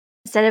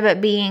 Instead of it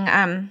being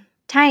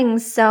tying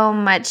so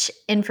much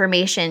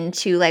information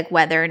to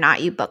whether or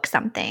not you book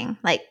something.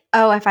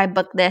 Oh, if I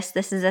book this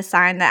is a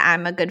sign that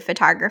I'm a good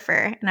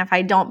photographer. And if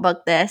I don't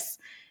book this,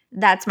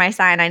 that's my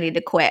sign I need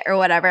to quit or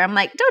whatever. I'm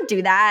like, don't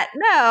do that.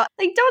 No,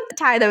 like don't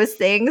tie those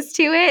things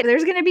to it.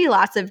 There's going to be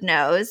lots of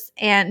no's.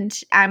 And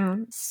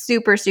I'm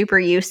super, super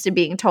used to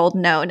being told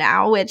no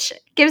now, which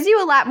gives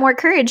you a lot more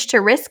courage to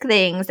risk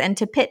things and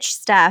to pitch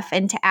stuff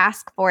and to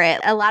ask for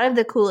it. A lot of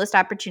the coolest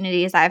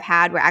opportunities I've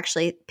had were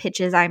actually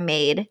pitches I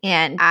made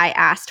and I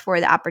asked for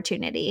the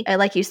opportunity.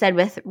 Like you said,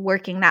 with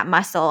working that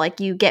muscle, like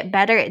you get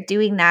better at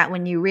doing that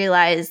when you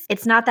realize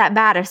it's not that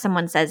bad if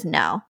someone says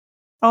no.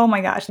 Oh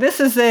my gosh, this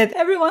is it.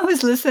 Everyone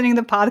who's listening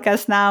to the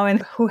podcast now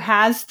and who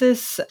has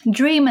this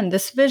dream and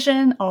this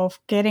vision of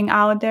getting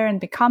out there and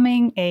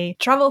becoming a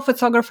travel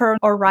photographer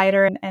or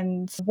writer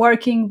and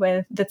working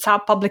with the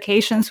top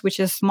publications, which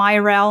is my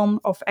realm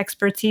of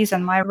expertise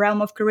and my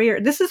realm of career.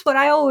 This is what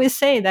I always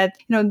say, that,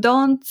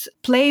 don't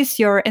place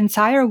your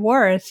entire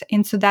worth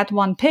into that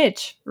one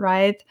pitch,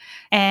 right?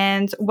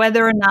 And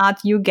whether or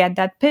not you get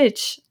that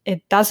pitch,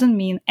 it doesn't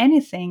mean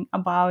anything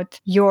about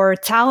your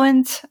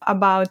talent,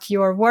 about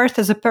your worth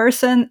as a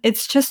person.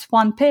 It's just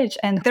one pitch.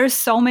 And there's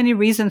so many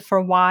reasons for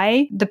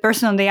why the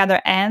person on the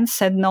other end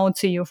said no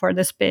to you for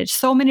this pitch.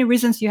 So many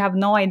reasons you have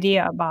no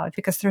idea about,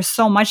 because there's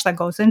so much that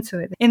goes into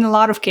it. In a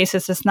lot of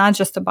cases, it's not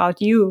just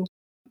about you.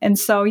 And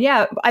so,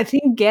 yeah, I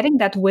think getting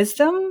that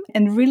wisdom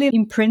and really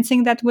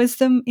imprinting that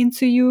wisdom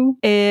into you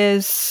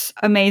is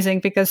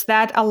amazing, because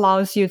that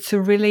allows you to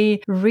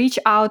really reach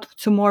out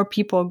to more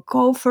people,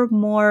 go for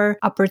more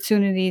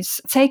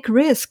opportunities, take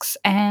risks,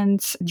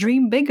 and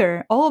dream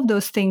bigger. All of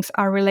those things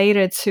are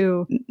related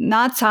to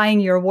not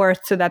tying your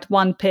worth to that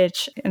one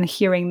pitch and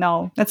hearing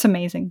no. That's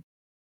amazing.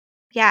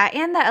 Yeah,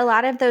 and that a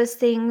lot of those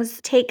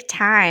things take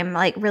time,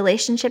 like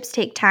relationships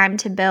take time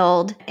to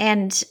build,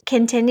 and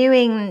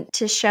continuing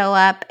to show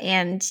up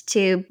and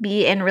to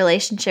be in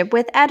relationship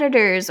with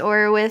editors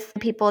or with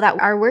people that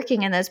are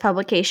working in those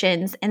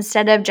publications,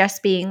 instead of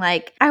just being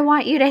like, I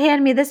want you to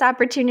hand me this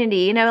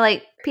opportunity.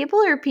 Like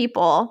people are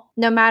people,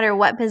 no matter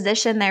what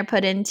position they're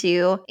put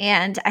into.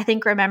 And I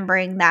think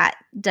remembering that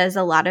does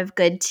a lot of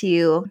good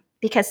too.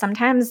 Because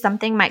sometimes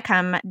something might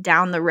come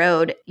down the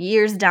road,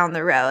 years down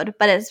the road,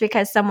 but it's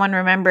because someone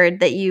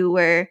remembered that you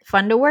were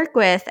fun to work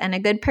with and a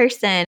good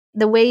person.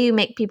 The way you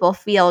make people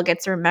feel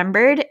gets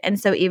remembered. And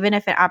so even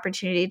if an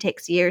opportunity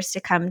takes years to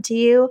come to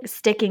you,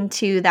 sticking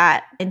to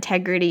that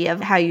integrity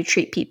of how you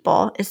treat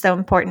people is so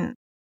important.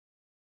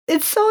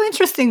 It's so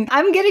interesting.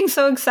 I'm getting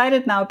so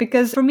excited now,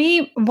 because for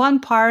me, one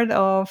part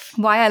of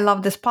why I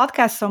love this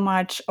podcast so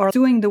much, or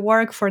doing the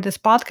work for this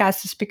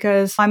podcast, is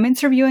because I'm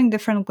interviewing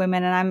different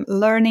women and I'm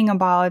learning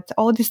about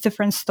all these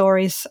different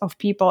stories of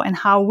people and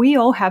how we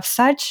all have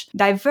such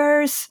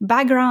diverse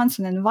backgrounds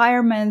and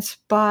environments.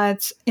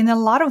 But in a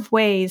lot of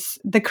ways,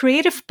 the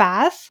creative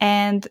path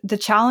and the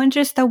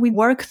challenges that we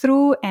work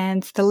through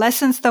and the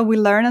lessons that we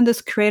learn on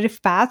this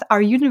creative path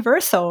are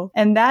universal.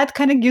 And that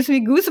kind of gives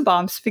me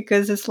goosebumps,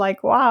 because it's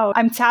like, wow,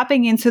 I'm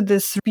tapping into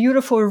this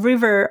beautiful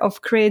river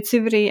of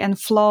creativity and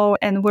flow,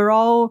 and we're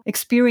all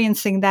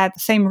experiencing that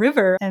same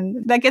river. And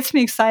that gets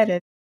me excited.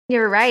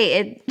 You're right.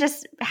 It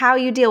just how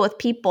you deal with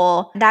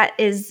people, that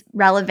is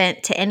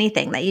relevant to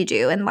anything that you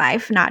do in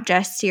life, not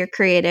just your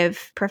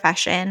creative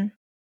profession.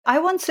 I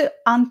want to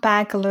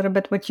unpack a little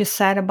bit what you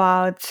said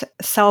about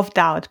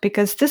self-doubt,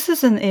 because this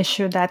is an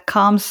issue that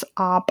comes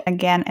up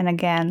again and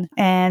again.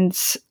 And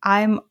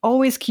I'm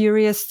always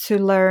curious to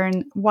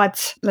learn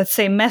what, let's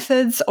say,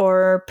 methods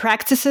or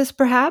practices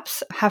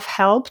perhaps have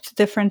helped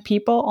different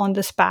people on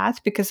this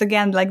path. Because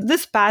again, like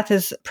this path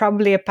is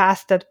probably a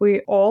path that we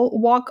all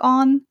walk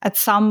on at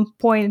some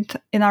point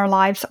in our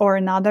lives or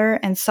another.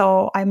 And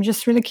so I'm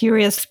just really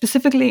curious,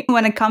 specifically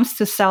when it comes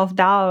to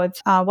self-doubt,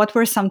 what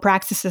were some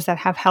practices that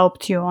have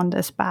helped you on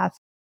this path?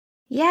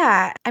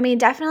 Yeah, I mean,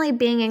 definitely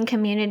being in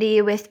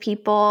community with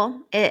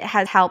people, it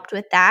has helped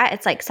with that.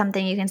 It's like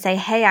something you can say,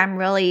 hey, I'm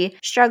really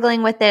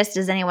struggling with this.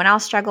 Does anyone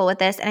else struggle with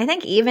this? And I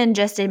think even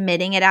just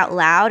admitting it out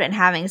loud and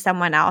having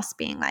someone else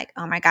being like,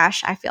 oh my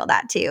gosh, I feel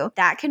that too.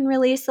 That can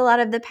release a lot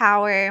of the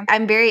power.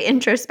 I'm very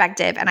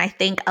introspective and I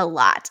think a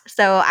lot.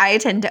 So I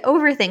tend to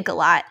overthink a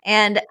lot.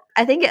 And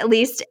I think at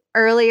least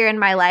earlier in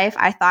my life,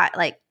 I thought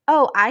like,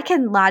 oh, I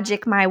can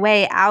logic my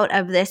way out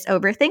of this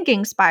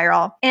overthinking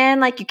spiral. And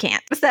like, you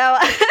can't. So,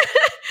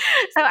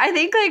 so I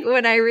think like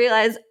when I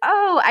realized,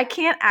 oh, I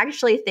can't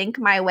actually think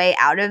my way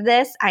out of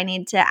this, I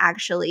need to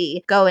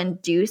actually go and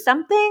do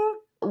something.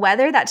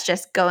 Whether that's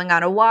just going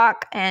on a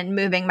walk and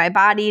moving my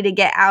body to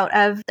get out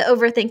of the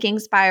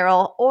overthinking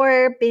spiral,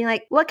 or being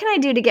like, what can I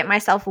do to get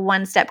myself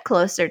one step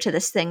closer to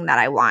this thing that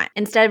I want?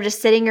 Instead of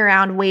just sitting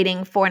around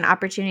waiting for an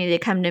opportunity to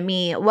come to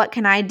me, what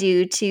can I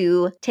do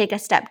to take a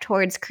step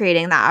towards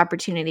creating that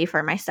opportunity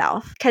for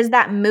myself? Because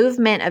that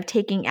movement of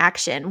taking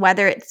action,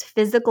 whether it's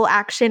physical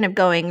action of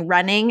going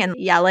running and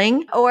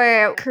yelling,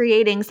 or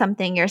creating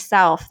something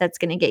yourself that's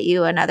going to get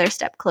you another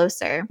step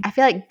closer, I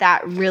feel like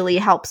that really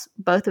helps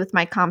both with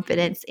my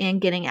confidence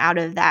and getting out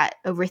of that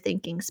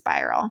overthinking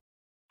spiral.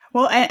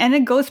 Well, and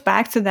it goes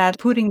back to that,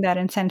 putting that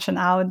intention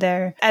out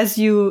there as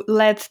you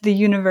let the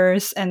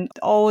universe and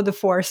all the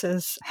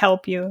forces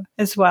help you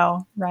as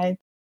well, right?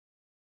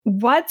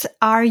 What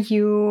are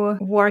you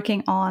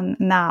working on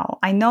now?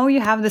 I know you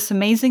have this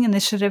amazing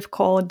initiative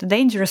called the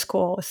Danger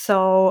School.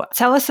 So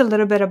tell us a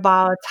little bit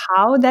about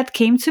how that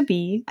came to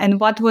be and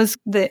what was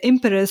the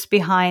impetus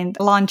behind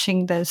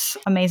launching this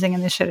amazing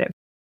initiative.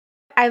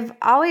 I've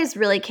always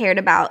really cared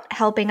about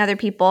helping other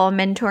people,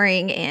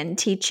 mentoring and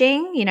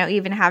teaching,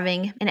 even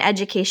having an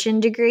education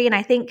degree. And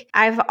I think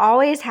I've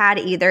always had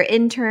either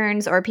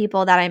interns or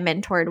people that I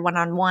mentored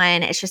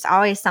one-on-one. It's just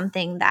always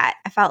something that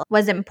I felt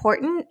was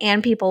important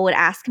and people would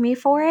ask me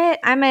for it.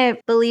 I'm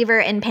a believer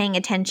in paying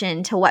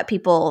attention to what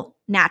people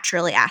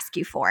naturally ask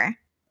you for.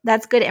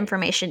 That's good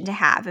information to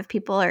have if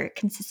people are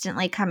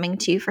consistently coming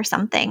to you for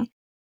something.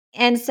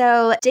 And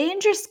so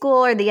Danger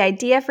School, or the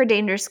idea for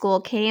Danger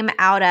School, came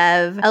out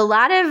of a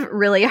lot of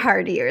really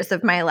hard years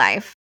of my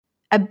life.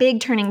 A big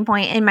turning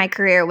point in my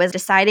career was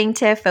deciding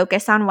to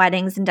focus on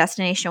weddings and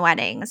destination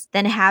weddings,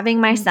 then having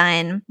my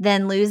son,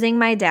 then losing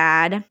my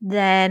dad,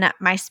 then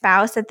my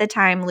spouse at the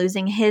time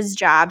losing his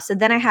job. So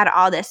then I had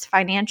all this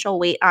financial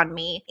weight on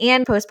me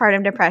and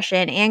postpartum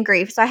depression and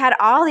grief. So I had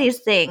all these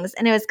things.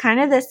 And it was kind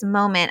of this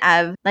moment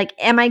of like,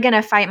 am I going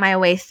to fight my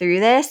way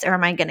through this or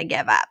am I going to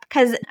give up?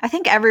 Because I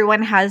think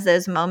everyone has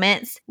those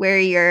moments where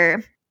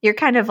you're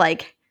kind of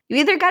like, you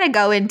either got to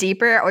go in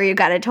deeper or you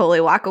got to totally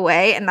walk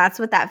away. And that's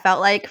what that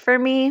felt like for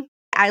me.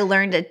 I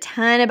learned a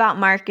ton about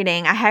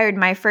marketing. I hired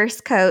my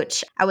first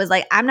coach. I was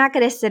like, I'm not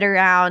going to sit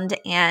around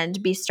and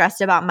be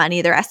stressed about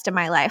money the rest of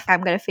my life.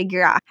 I'm going to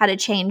figure out how to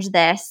change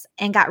this,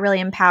 and got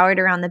really empowered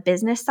around the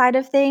business side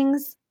of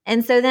things.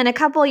 And so then a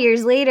couple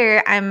years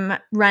later, I'm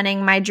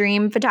running my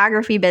dream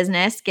photography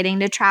business,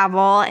 getting to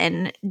travel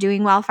and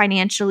doing well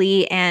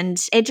financially.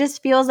 And it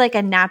just feels like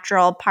a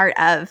natural part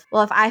of,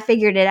 well, if I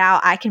figured it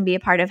out, I can be a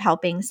part of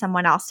helping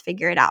someone else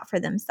figure it out for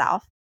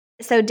themselves.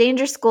 So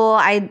Danger School,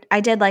 I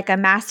did like a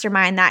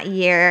mastermind that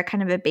year,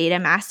 kind of a beta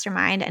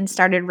mastermind, and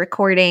started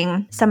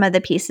recording some of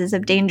the pieces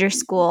of Danger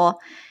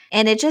School.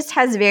 And it just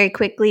has very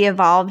quickly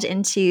evolved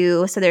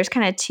into, so there's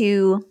kind of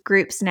two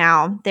groups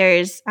now.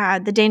 There's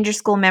the Danger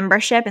School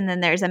membership, and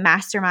then there's a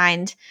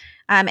mastermind.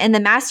 And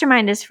the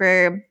mastermind is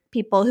for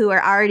people who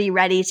are already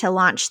ready to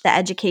launch the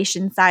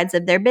education sides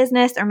of their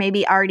business, or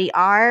maybe already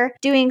are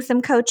doing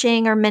some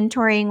coaching or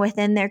mentoring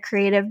within their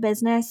creative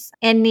business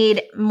and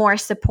need more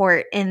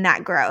support in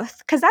that growth.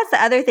 Because that's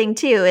the other thing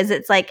too, is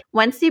it's like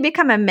once you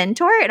become a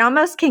mentor, it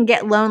almost can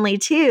get lonely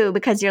too,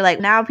 because you're like,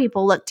 now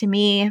people look to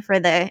me for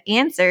the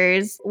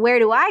answers. Where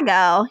do I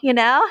go?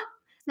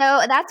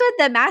 So that's what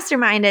the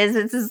mastermind is.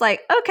 It's just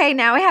like, okay,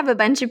 now we have a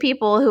bunch of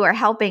people who are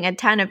helping a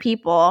ton of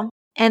people.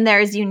 And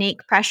there's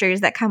unique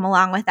pressures that come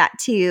along with that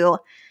too.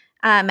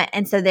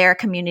 And so they're a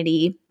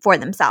community for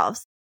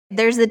themselves.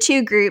 There's the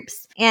two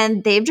groups,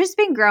 and they've just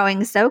been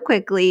growing so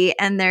quickly,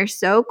 and they're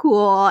so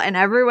cool, and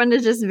everyone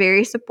is just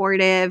very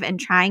supportive and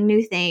trying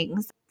new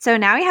things. So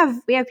now we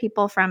have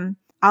people from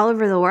all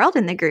over the world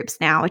in the groups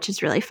now, which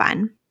is really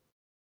fun.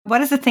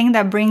 What is the thing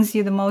that brings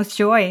you the most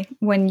joy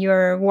when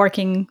you're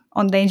working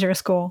on Danger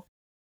School?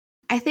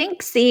 I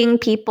think seeing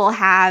people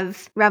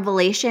have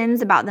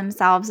revelations about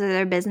themselves or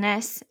their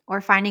business, or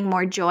finding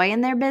more joy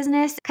in their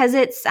business. Because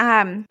it's,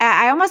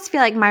 I almost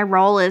feel like my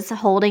role is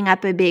holding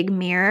up a big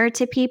mirror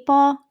to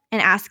people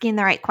and asking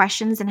the right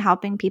questions and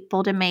helping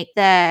people to make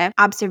the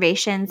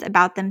observations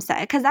about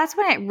themselves. Because that's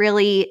when it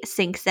really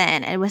sinks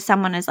in. And when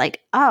someone is like,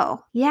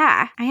 oh,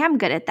 yeah, I am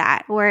good at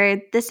that.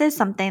 Or this is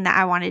something that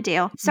I want to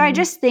do. So I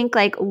just think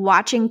like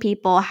watching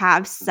people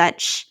have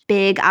such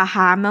big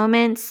aha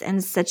moments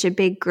and such a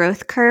big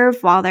growth curve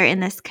while they're in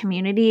this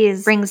community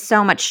brings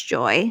so much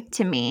joy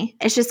to me.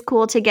 It's just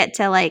cool to get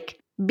to like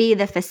be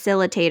the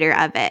facilitator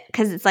of it,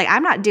 because it's like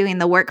I'm not doing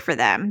the work for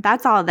them.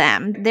 That's all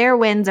them. Their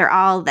wins are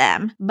all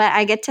them. But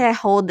I get to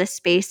hold the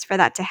space for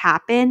that to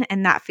happen,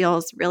 and that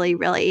feels really,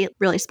 really,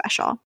 really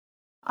special.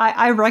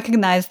 I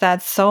recognize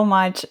that so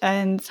much.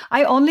 And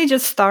I only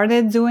just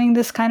started doing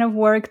this kind of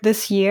work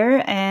this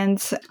year. And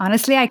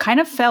honestly, I kind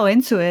of fell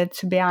into it,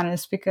 to be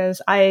honest,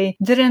 because I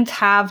didn't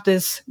have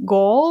this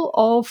goal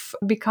of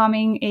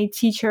becoming a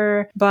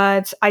teacher,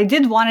 but I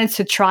did wanted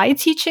to try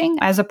teaching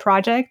as a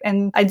project.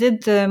 And I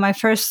did my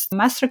first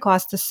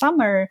masterclass this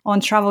summer on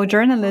travel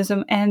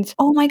journalism. And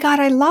oh my God,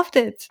 I loved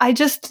it. I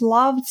just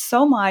loved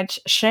so much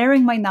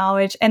sharing my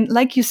knowledge. And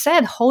like you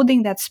said,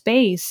 holding that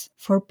space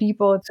for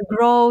people to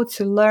grow,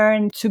 to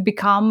learn, to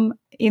become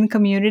in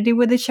community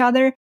with each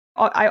other.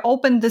 I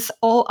opened this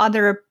whole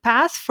other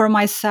path for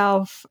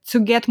myself to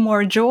get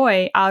more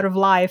joy out of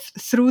life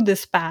through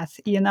this path,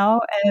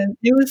 and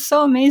it was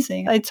so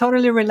amazing. I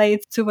totally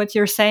relate to what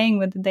you're saying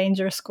with the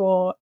Danger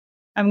School.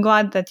 I'm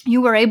glad that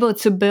you were able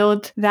to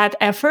build that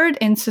effort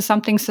into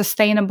something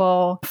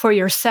sustainable for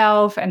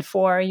yourself and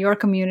for your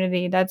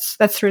community.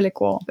 That's really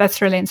cool.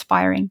 That's really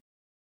inspiring.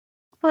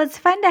 Well, it's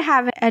fun to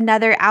have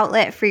another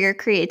outlet for your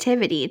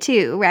creativity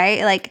too,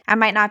 right? Like I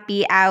might not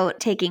be out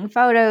taking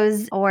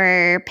photos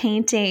or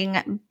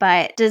painting,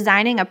 but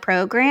designing a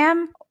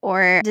program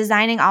or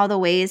designing all the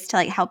ways to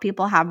like help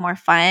people have more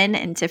fun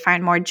and to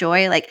find more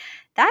joy, like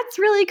that's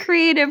really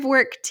creative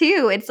work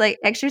too. It's like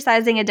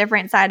exercising a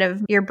different side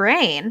of your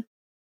brain.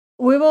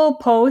 We will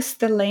post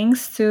the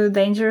links to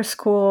Danger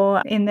School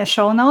in the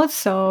show notes,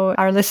 so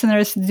our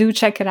listeners do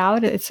check it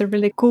out. It's a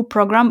really cool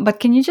program.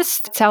 But can you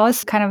just tell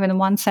us kind of in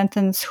one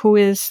sentence, who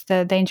is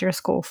the Danger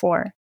School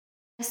for?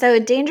 So,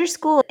 Danger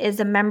School is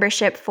a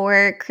membership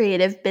for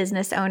creative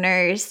business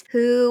owners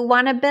who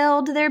want to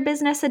build their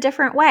business a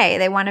different way.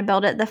 They want to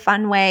build it the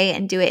fun way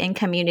and do it in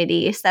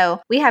community. So,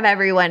 we have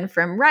everyone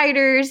from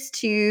writers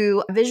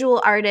to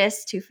visual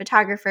artists to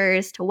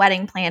photographers to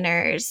wedding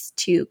planners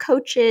to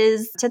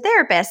coaches to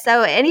therapists.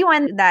 So,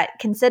 anyone that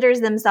considers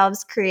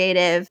themselves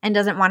creative and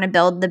doesn't want to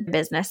build the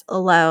business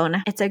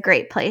alone, it's a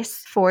great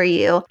place for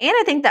you. And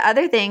I think the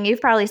other thing, you've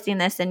probably seen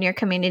this in your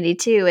community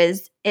too,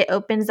 is it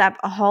opens up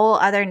a whole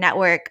other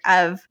network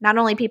of not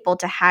only people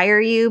to hire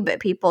you,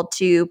 but people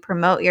to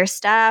promote your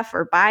stuff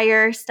or buy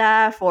your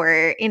stuff,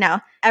 or,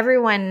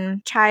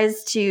 everyone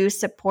tries to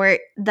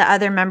support the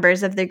other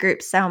members of the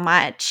group so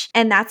much.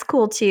 And that's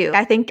cool too.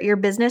 I think your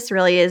business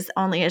really is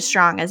only as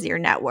strong as your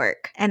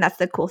network. And that's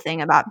the cool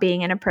thing about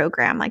being in a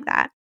program like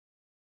that.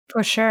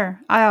 For sure.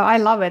 I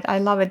love it. I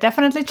love it.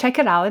 Definitely check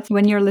it out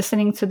when you're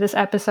listening to this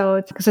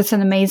episode, because it's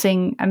an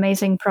amazing,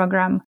 amazing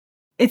program.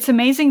 It's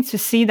amazing to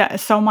see that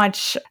so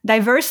much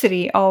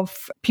diversity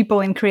of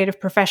people in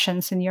creative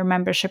professions in your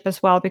membership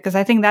as well, because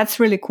I think that's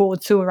really cool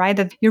too, right?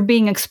 That you're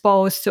being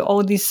exposed to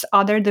all these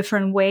other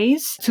different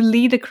ways to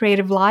lead a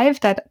creative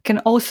life that can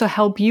also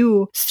help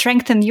you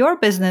strengthen your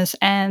business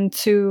and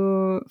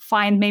to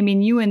find maybe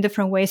new and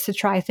different ways to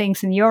try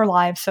things in your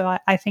life. So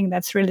I think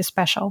that's really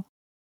special.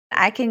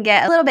 I can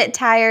get a little bit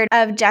tired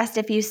of just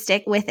if you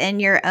stick within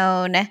your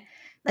own,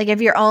 like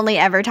if you're only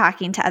ever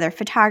talking to other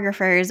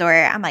photographers, or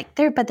I'm like,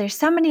 there's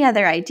so many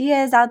other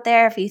ideas out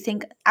there. If you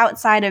think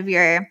outside of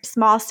your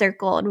small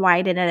circle and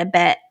widen it a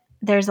bit,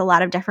 there's a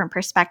lot of different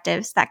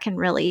perspectives that can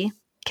really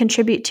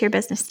contribute to your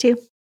business too.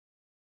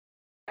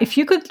 If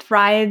you could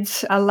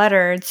write a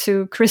letter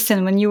to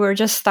Kristen when you were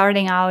just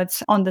starting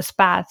out on this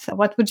path,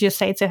 what would you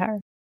say to her?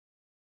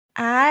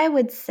 I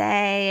would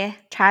say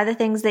try the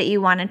things that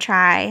you want to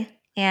try.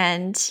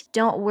 And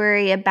don't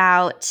worry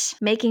about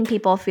making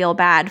people feel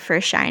bad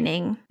for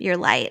shining your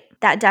light.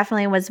 That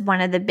definitely was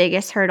one of the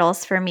biggest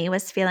hurdles for me,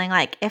 was feeling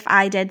like if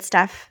I did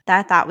stuff that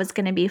I thought was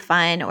going to be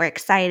fun or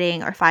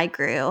exciting, or if I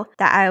grew,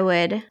 that I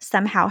would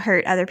somehow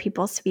hurt other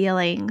people's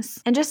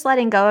feelings. And just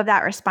letting go of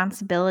that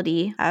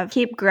responsibility of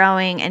keep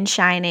growing and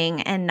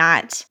shining and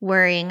not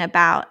worrying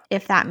about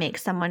if that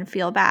makes someone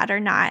feel bad or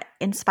not.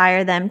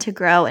 Inspire them to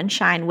grow and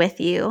shine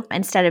with you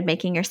instead of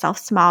making yourself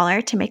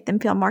smaller to make them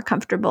feel more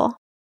comfortable.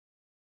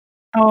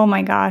 Oh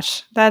my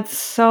gosh, that's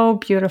so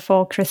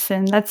beautiful,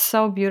 Kristen. That's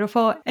so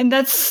beautiful. And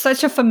that's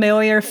such a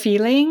familiar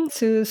feeling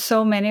to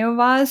so many of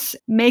us,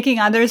 making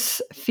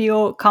others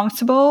feel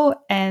comfortable.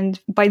 And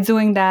by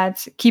doing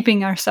that,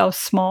 keeping ourselves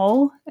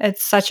small.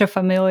 It's such a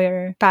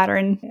familiar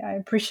pattern. I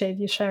appreciate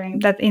you sharing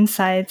that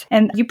insight.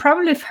 And you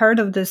probably have heard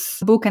of this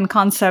book and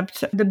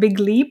concept, The Big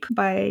Leap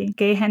by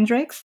Gay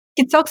Hendricks.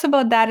 It talks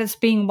about that as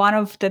being one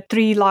of the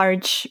three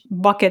large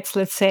buckets,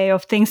 let's say,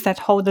 of things that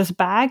hold us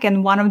back.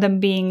 And one of them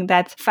being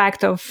that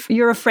fact of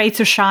you're afraid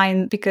to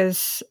shine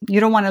because you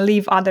don't want to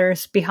leave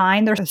others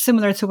behind, or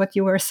similar to what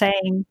you were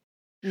saying.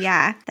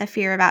 Yeah, the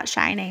fear about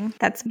shining.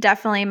 That's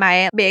definitely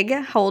my big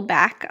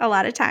holdback a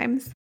lot of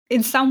times.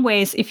 In some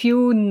ways, if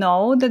you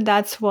know that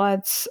that's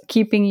what's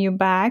keeping you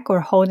back or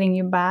holding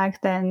you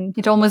back, then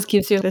it almost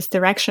gives you this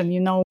direction,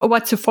 you know,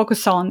 what to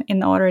focus on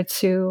in order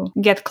to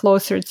get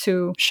closer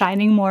to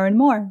shining more and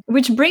more.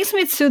 Which brings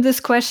me to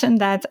this question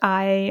that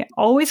I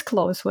always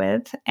close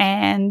with.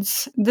 And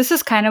this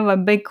is kind of a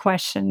big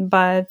question,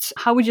 but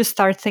how would you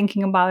start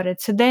thinking about it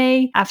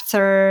today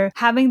after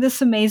having this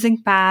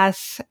amazing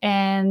path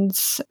and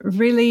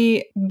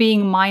really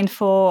being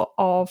mindful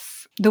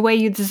of the way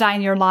you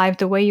design your life,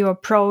 the way you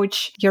approach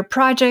your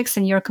projects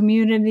and your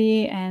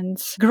community,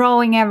 and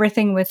growing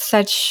everything with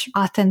such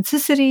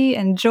authenticity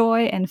and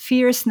joy and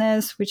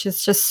fierceness, which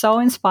is just so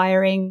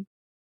inspiring?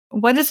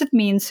 What does it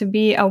mean to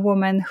be a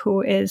woman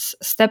who is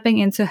stepping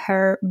into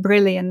her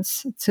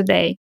brilliance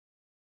today?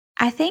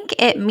 I think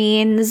it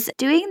means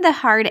doing the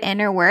hard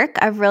inner work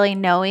of really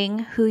knowing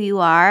who you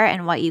are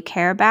and what you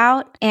care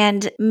about,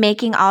 and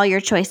making all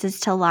your choices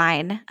to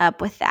line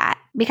up with that.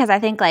 Because I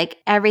think like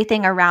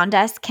everything around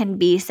us can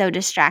be so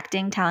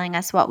distracting, telling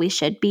us what we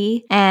should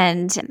be.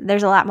 And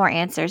there's a lot more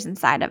answers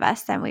inside of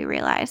us than we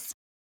realize.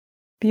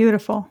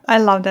 Beautiful. I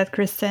love that,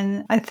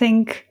 Kristen. I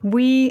think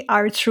we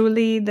are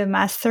truly the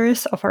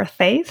masters of our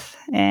faith.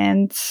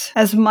 And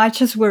as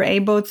much as we're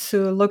able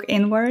to look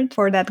inward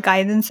for that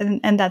guidance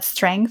and that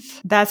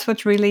strength, that's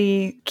what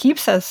really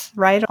keeps us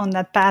right on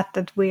that path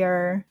that we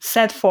are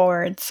set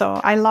forward.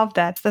 So I love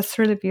that. That's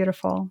really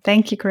beautiful.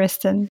 Thank you,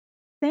 Kristen.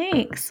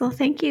 Thanks. Well,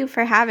 thank you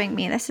for having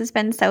me. This has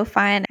been so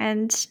fun.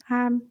 And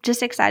I'm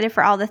just excited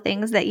for all the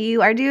things that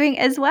you are doing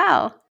as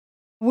well.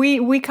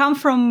 We come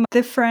from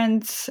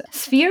different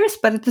spheres,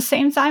 but at the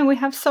same time, we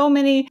have so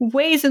many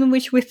ways in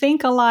which we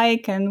think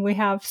alike and we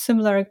have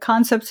similar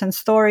concepts and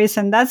stories.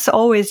 And that's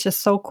always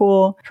just so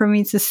cool for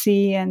me to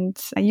see. And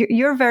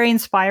you're very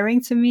inspiring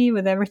to me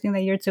with everything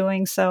that you're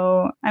doing.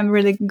 So I'm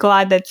really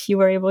glad that you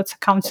were able to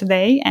come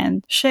today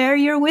and share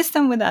your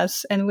wisdom with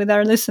us and with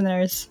our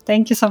listeners.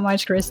 Thank you so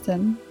much,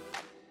 Kristen.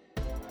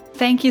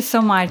 Thank you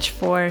so much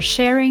for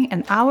sharing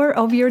an hour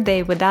of your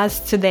day with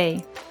us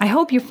today. I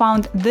hope you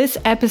found this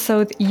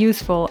episode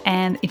useful,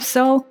 and if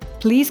so,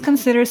 please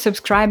consider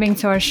subscribing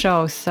to our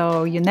show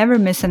so you never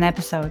miss an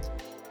episode.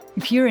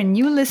 If you're a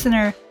new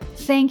listener,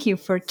 thank you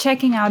for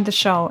checking out the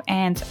show,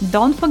 and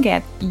don't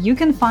forget, you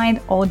can find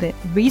all the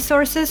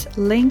resources,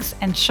 links,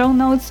 and show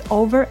notes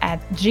over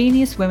at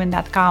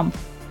geniuswomen.com.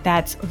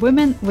 That's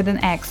women with an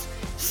X.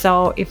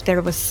 So if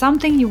there was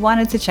something you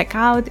wanted to check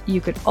out, you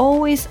could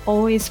always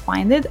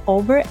find it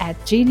over at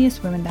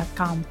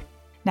geniuswomen.com.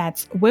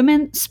 That's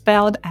women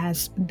spelled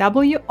as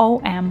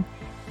WOMXN.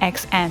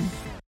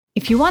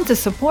 If you want to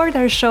support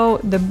our show,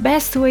 the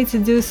best way to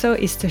do so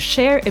is to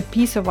share a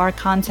piece of our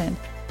content.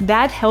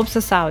 That helps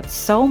us out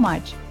so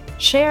much.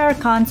 Share our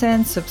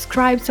content,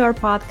 subscribe to our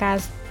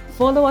podcast,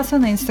 follow us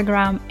on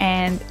Instagram,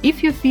 and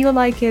if you feel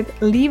like it,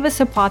 leave us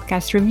a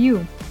podcast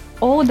review.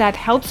 All that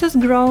helps us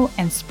grow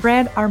and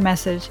spread our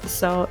message,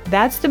 so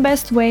that's the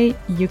best way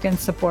you can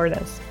support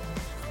us.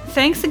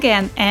 Thanks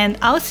again, and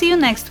I'll see you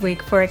next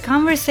week for a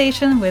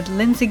conversation with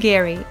Lindsay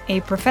Gary,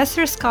 a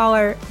professor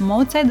scholar,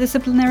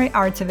 multidisciplinary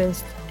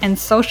artivist, and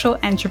social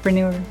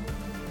entrepreneur.